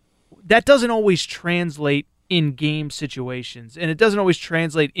 But that doesn't always translate in game situations, and it doesn't always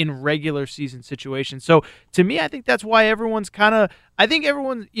translate in regular season situations. So to me, I think that's why everyone's they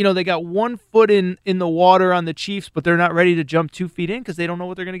got 1 foot in the water on the Chiefs, but they're not ready to jump 2 feet in because they don't know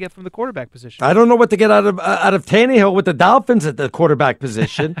what they're going to get from the quarterback position. I don't know what to get out of Tannehill with the Dolphins at the quarterback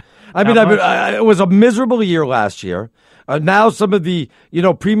position. It was a miserable year last year. Now some of the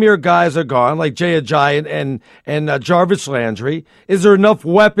premier guys are gone, like Jay Ajayi and Jarvis Landry. Is there enough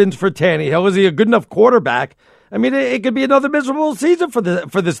weapons for Tannehill? Is he a good enough quarterback? I mean, it could be another miserable season for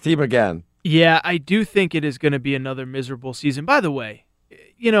this team again. Yeah, I do think it is going to be another miserable season. By the way,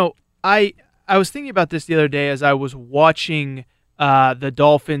 I was thinking about this the other day as I was watching the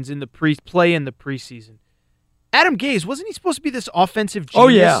Dolphins play in the preseason. Adam Gase, wasn't he supposed to be this offensive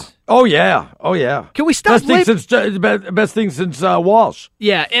genius? Oh yeah. Can we stop? Best thing since Walsh.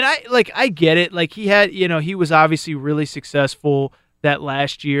 Yeah, and I get it. Like he was obviously really successful that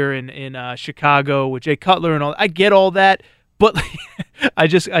last year in Chicago with Jay Cutler and all. I get all that, but I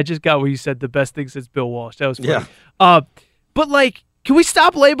just got what you said. The best thing since Bill Walsh. That was funny. Yeah. But can we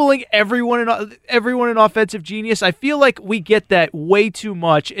stop labeling everyone an offensive genius? I feel like we get that way too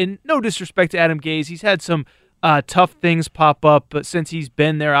much. And no disrespect to Adam Gase, he's had some tough things pop up, but since he's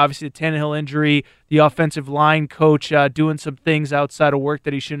been there, obviously the Tannehill injury, the offensive line coach doing some things outside of work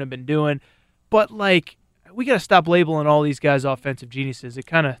that he shouldn't have been doing. But we got to stop labeling all these guys offensive geniuses. It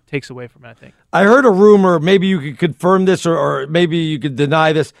kind of takes away from it, I think. I heard a rumor, maybe you could confirm this or maybe you could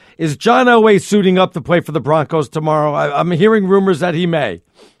deny this. Is John Elway suiting up to play for the Broncos tomorrow? I'm hearing rumors that he may.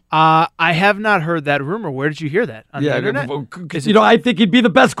 I have not heard that rumor. Where did you hear that? On the internet? I think he'd be the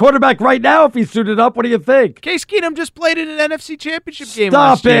best quarterback right now if he suited up. What do you think? Case Keenum just played in an NFC Championship game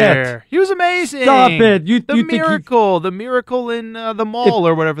last year. He was amazing. Stop it. The miracle in the mall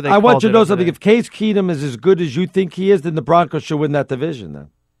or whatever they called it. I want you to know something. If Case Keenum is as good as you think he is, then the Broncos should win that division then.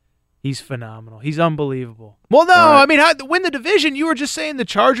 He's phenomenal. He's unbelievable. Well, no, right. I mean, win the division. You were just saying the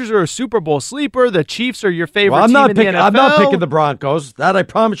Chargers are a Super Bowl sleeper. The Chiefs are your favorite team in the NFL. I'm not picking the Broncos. That I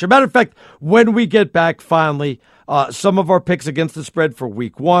promise you. Matter of fact, when we get back finally, some of our picks against the spread for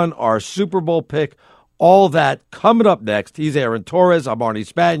Week 1, our Super Bowl pick, all that coming up next. He's Aaron Torres. I'm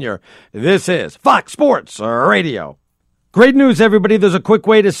Arnie Spanier. This is Fox Sports Radio. Great news, everybody. There's a quick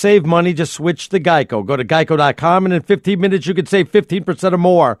way to save money. Just switch to Geico. Go to geico.com, and in 15 minutes, you could save 15% or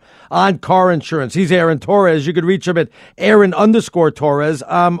more on car insurance. He's Aaron Torres. You could reach him at Aaron_Torres.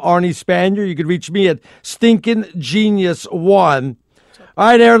 I'm Arnie Spanier. You could reach me at Stinkin' Genius 1. All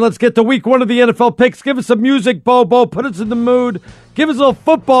right, Aaron, let's get to week 1 of the NFL picks. Give us some music, Bobo. Put us in the mood. Give us a little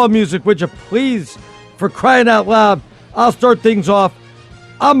football music, would you please? For crying out loud, I'll start things off.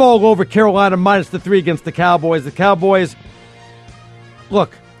 I'm all over Carolina minus the 3 against the Cowboys. The Cowboys,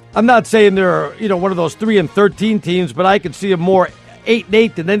 look, I'm not saying they're one of those 3-13 teams, but I could see them more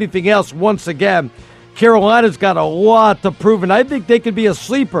 8-8 than anything else once again. Carolina's got a lot to prove, and I think they could be a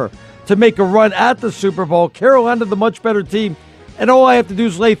sleeper to make a run at the Super Bowl. Carolina, the much better team, and all I have to do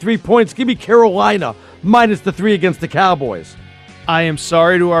is lay 3 points. Give me Carolina minus the 3 against the Cowboys. I am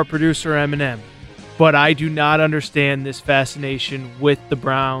sorry to our producer, Eminem, but I do not understand this fascination with the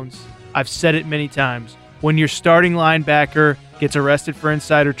Browns. I've said it many times. When your starting linebacker gets arrested for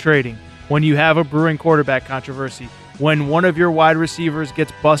insider trading, when you have a brewing quarterback controversy, when one of your wide receivers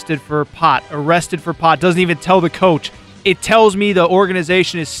gets arrested for pot, doesn't even tell the coach, it tells me the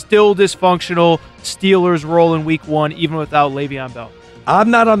organization is still dysfunctional. Steelers roll in week 1, even without Le'Veon Bell.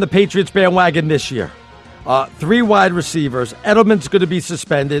 I'm not on the Patriots bandwagon this year. 3 wide receivers. Edelman's going to be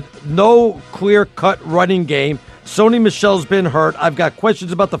suspended. No clear-cut running game. Sony Michel's been hurt. I've got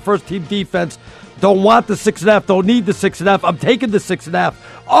questions about the first-team defense. Don't want the 6.5. Don't need the 6.5. I'm taking the 6.5.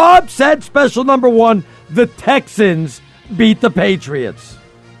 Upset special number 1. The Texans beat the Patriots.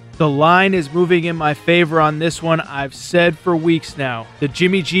 The line is moving in my favor on this one. I've said for weeks now, the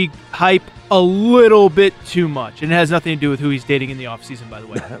Jimmy G hype a little bit too much. And it has nothing to do with who he's dating in the offseason, by the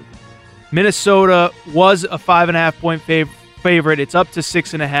way. Minnesota was a 5.5-point favorite. It's up to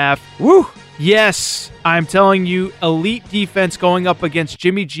 6.5. Woo! Yes, I'm telling you, elite defense going up against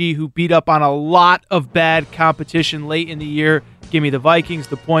Jimmy G, who beat up on a lot of bad competition late in the year. Give me the Vikings,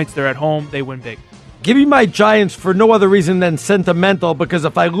 the points. They're at home. They win big. Give me my Giants for no other reason than sentimental, because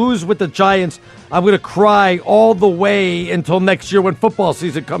if I lose with the Giants, I'm going to cry all the way until next year when football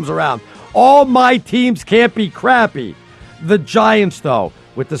season comes around. All my teams can't be crappy. The Giants, though,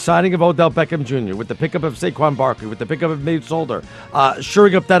 with the signing of Odell Beckham Jr., with the pickup of Saquon Barkley, with the pickup of Nate Solder,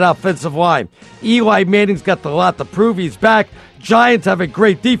 shoring up that offensive line. Eli Manning's got a lot to prove. He's back. Giants have a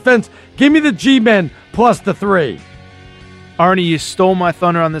great defense. Give me the G-Men plus the 3. Arnie, you stole my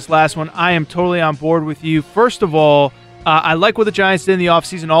thunder on this last one. I am totally on board with you. First of all, I like what the Giants did in the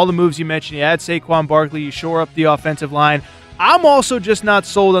offseason, all the moves you mentioned. You add Saquon Barkley, you shore up the offensive line. I'm also just not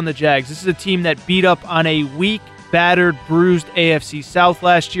sold on the Jags. This is a team that beat up on a weak, battered, bruised AFC South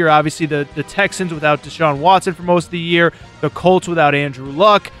last year. Obviously, the Texans without Deshaun Watson for most of the year. The Colts without Andrew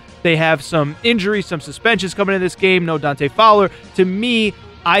Luck. They have some injuries, some suspensions coming in this game. No Dante Fowler. To me,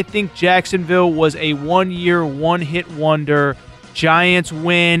 I think Jacksonville was a one-year, one-hit wonder. Giants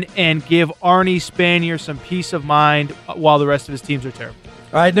win and give Arnie Spanier some peace of mind while the rest of his teams are terrible.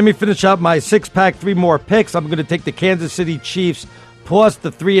 All right, let me finish up my 6-pack, 3 more picks. I'm going to take the Kansas City Chiefs plus the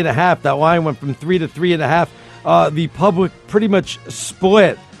 3.5. That line went from 3 to 3.5. The public pretty much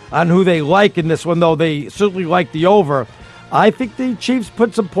split on who they like in this one, though they certainly like the over. I think the Chiefs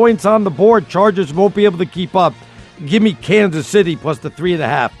put some points on the board. Chargers won't be able to keep up. Give me Kansas City plus the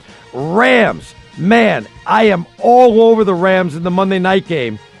 3.5. Rams, man, I am all over the Rams in the Monday night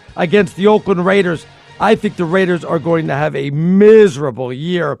game against the Oakland Raiders. I think the Raiders are going to have a miserable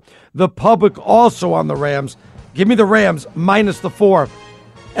year. The public also on the Rams. Give me the Rams minus the 4.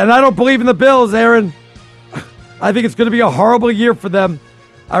 And I don't believe in the Bills, Aaron. I think it's going to be a horrible year for them.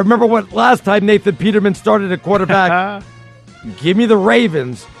 I remember what last time Nathan Peterman started at quarterback. Give me the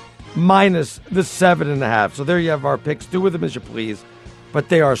Ravens minus the 7.5. So there you have our picks. Do with them as you please. But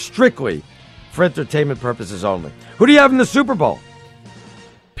they are strictly for entertainment purposes only. Who do you have in the Super Bowl?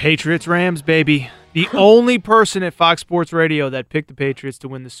 Patriots, Rams, baby. The only person at Fox Sports Radio that picked the Patriots to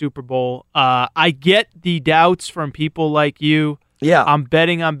win the Super Bowl. I get the doubts from people like you. Yeah. I'm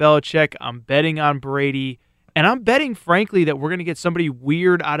betting on Belichick. I'm betting on Brady. And I'm betting, frankly, that we're going to get somebody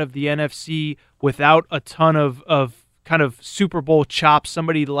weird out of the NFC without a ton of kind of Super Bowl chops,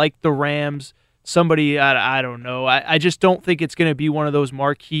 somebody like the Rams, somebody, I don't know. I just don't think it's going to be one of those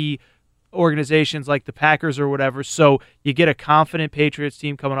marquee organizations like the Packers or whatever. So you get a confident Patriots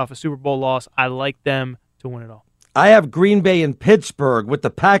team coming off a Super Bowl loss. I like them to win it all. I have Green Bay and Pittsburgh with the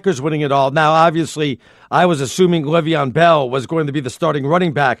Packers winning it all. Now, obviously, I was assuming Le'Veon Bell was going to be the starting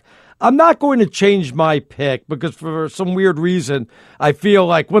running back. I'm not going to change my pick because for some weird reason, I feel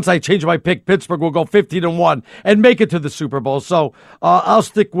like once I change my pick, Pittsburgh will go 15-1 and make it to the Super Bowl. So I'll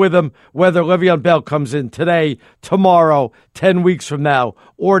stick with them whether Le'Veon Bell comes in today, tomorrow, 10 weeks from now,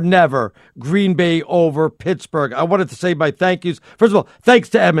 or never. Green Bay over Pittsburgh. I wanted to say my thank yous. First of all, thanks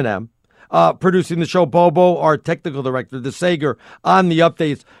to Eminem. Producing the show, Bobo, our technical director, DeSager, on the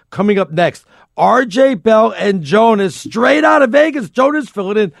updates. Coming up next, RJ Bell and Jonas, straight out of Vegas. Jonas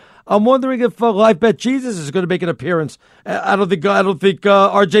filling in. I'm wondering if Live Bet Jesus is going to make an appearance. I don't think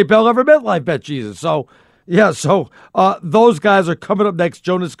RJ Bell ever met Live Bet Jesus. So those guys are coming up next.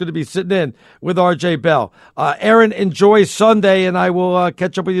 Jonas is going to be sitting in with RJ Bell. Aaron, enjoy Sunday, and I will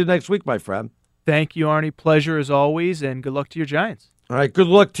catch up with you next week, my friend. Thank you, Arnie. Pleasure as always, and good luck to your Giants. All right, good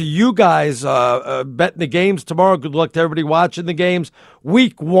luck to you guys betting the games tomorrow. Good luck to everybody watching the games.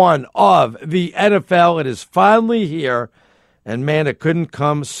 Week 1 of the NFL. It is finally here, and man, it couldn't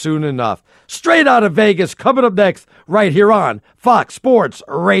come soon enough. Straight out of Vegas, coming up next, right here on Fox Sports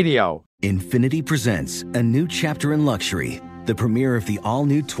Radio. Infiniti presents a new chapter in luxury, the premiere of the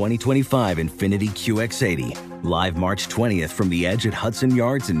all-new 2025 Infiniti QX80, live March 20th from the Edge at Hudson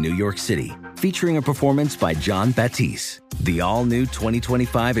Yards in New York City, featuring a performance by John Batiste. The all-new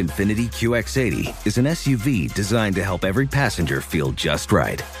 2025 Infiniti QX80 is an SUV designed to help every passenger feel just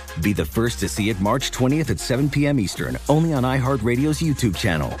right. Be the first to see it March 20th at 7 p.m. Eastern, only on iHeartRadio's YouTube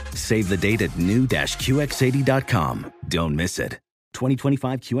channel. Save the date at new-QX80.com. Don't miss it.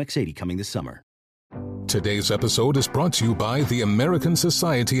 2025 QX80 coming this summer. Today's episode is brought to you by the American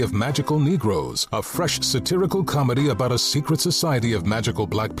Society of Magical Negroes, a fresh satirical comedy about a secret society of magical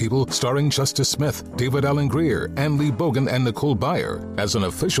black people starring Justice Smith, David Alan Grier, Ann Lee Bogan, and Nicole Byer. As an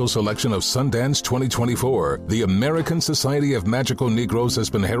official selection of Sundance 2024, the American Society of Magical Negroes has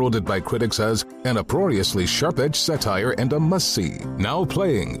been heralded by critics as an uproariously sharp-edged satire and a must-see. Now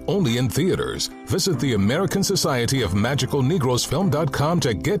playing only in theaters. Visit the American Society of Magical Negroes Film.com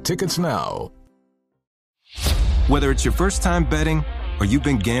to get tickets now. Whether it's your first time betting or you've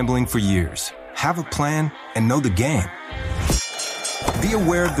been gambling for years, have a plan and know the game. Be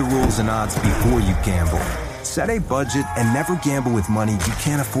aware of the rules and odds before you gamble. Set a budget and never gamble with money you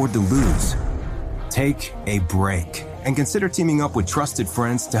can't afford to lose. Take a break and consider teaming up with trusted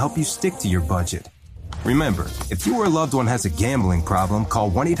friends to help you stick to your budget. Remember, if you or a loved one has a gambling problem, call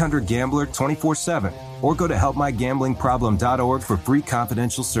 1-800-GAMBLER 24/7 or go to helpmygamblingproblem.org for free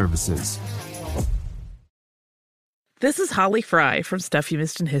confidential services. This is Holly Fry from Stuff You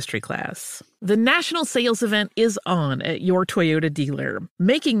Missed in History class. The national sales event is on at your Toyota dealer,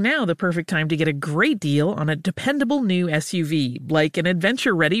 making now the perfect time to get a great deal on a dependable new SUV, like an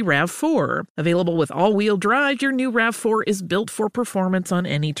adventure-ready RAV4. Available with all-wheel drive, your new RAV4 is built for performance on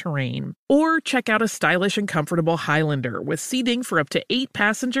any terrain. Or check out a stylish and comfortable Highlander with seating for up to 8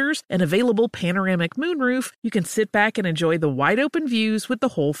 passengers and available panoramic moonroof. You can sit back and enjoy the wide-open views with the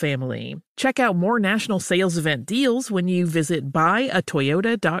whole family. Check out more national sales event deals when you visit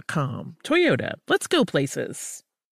buyatoyota.com. Toyota, let's go places.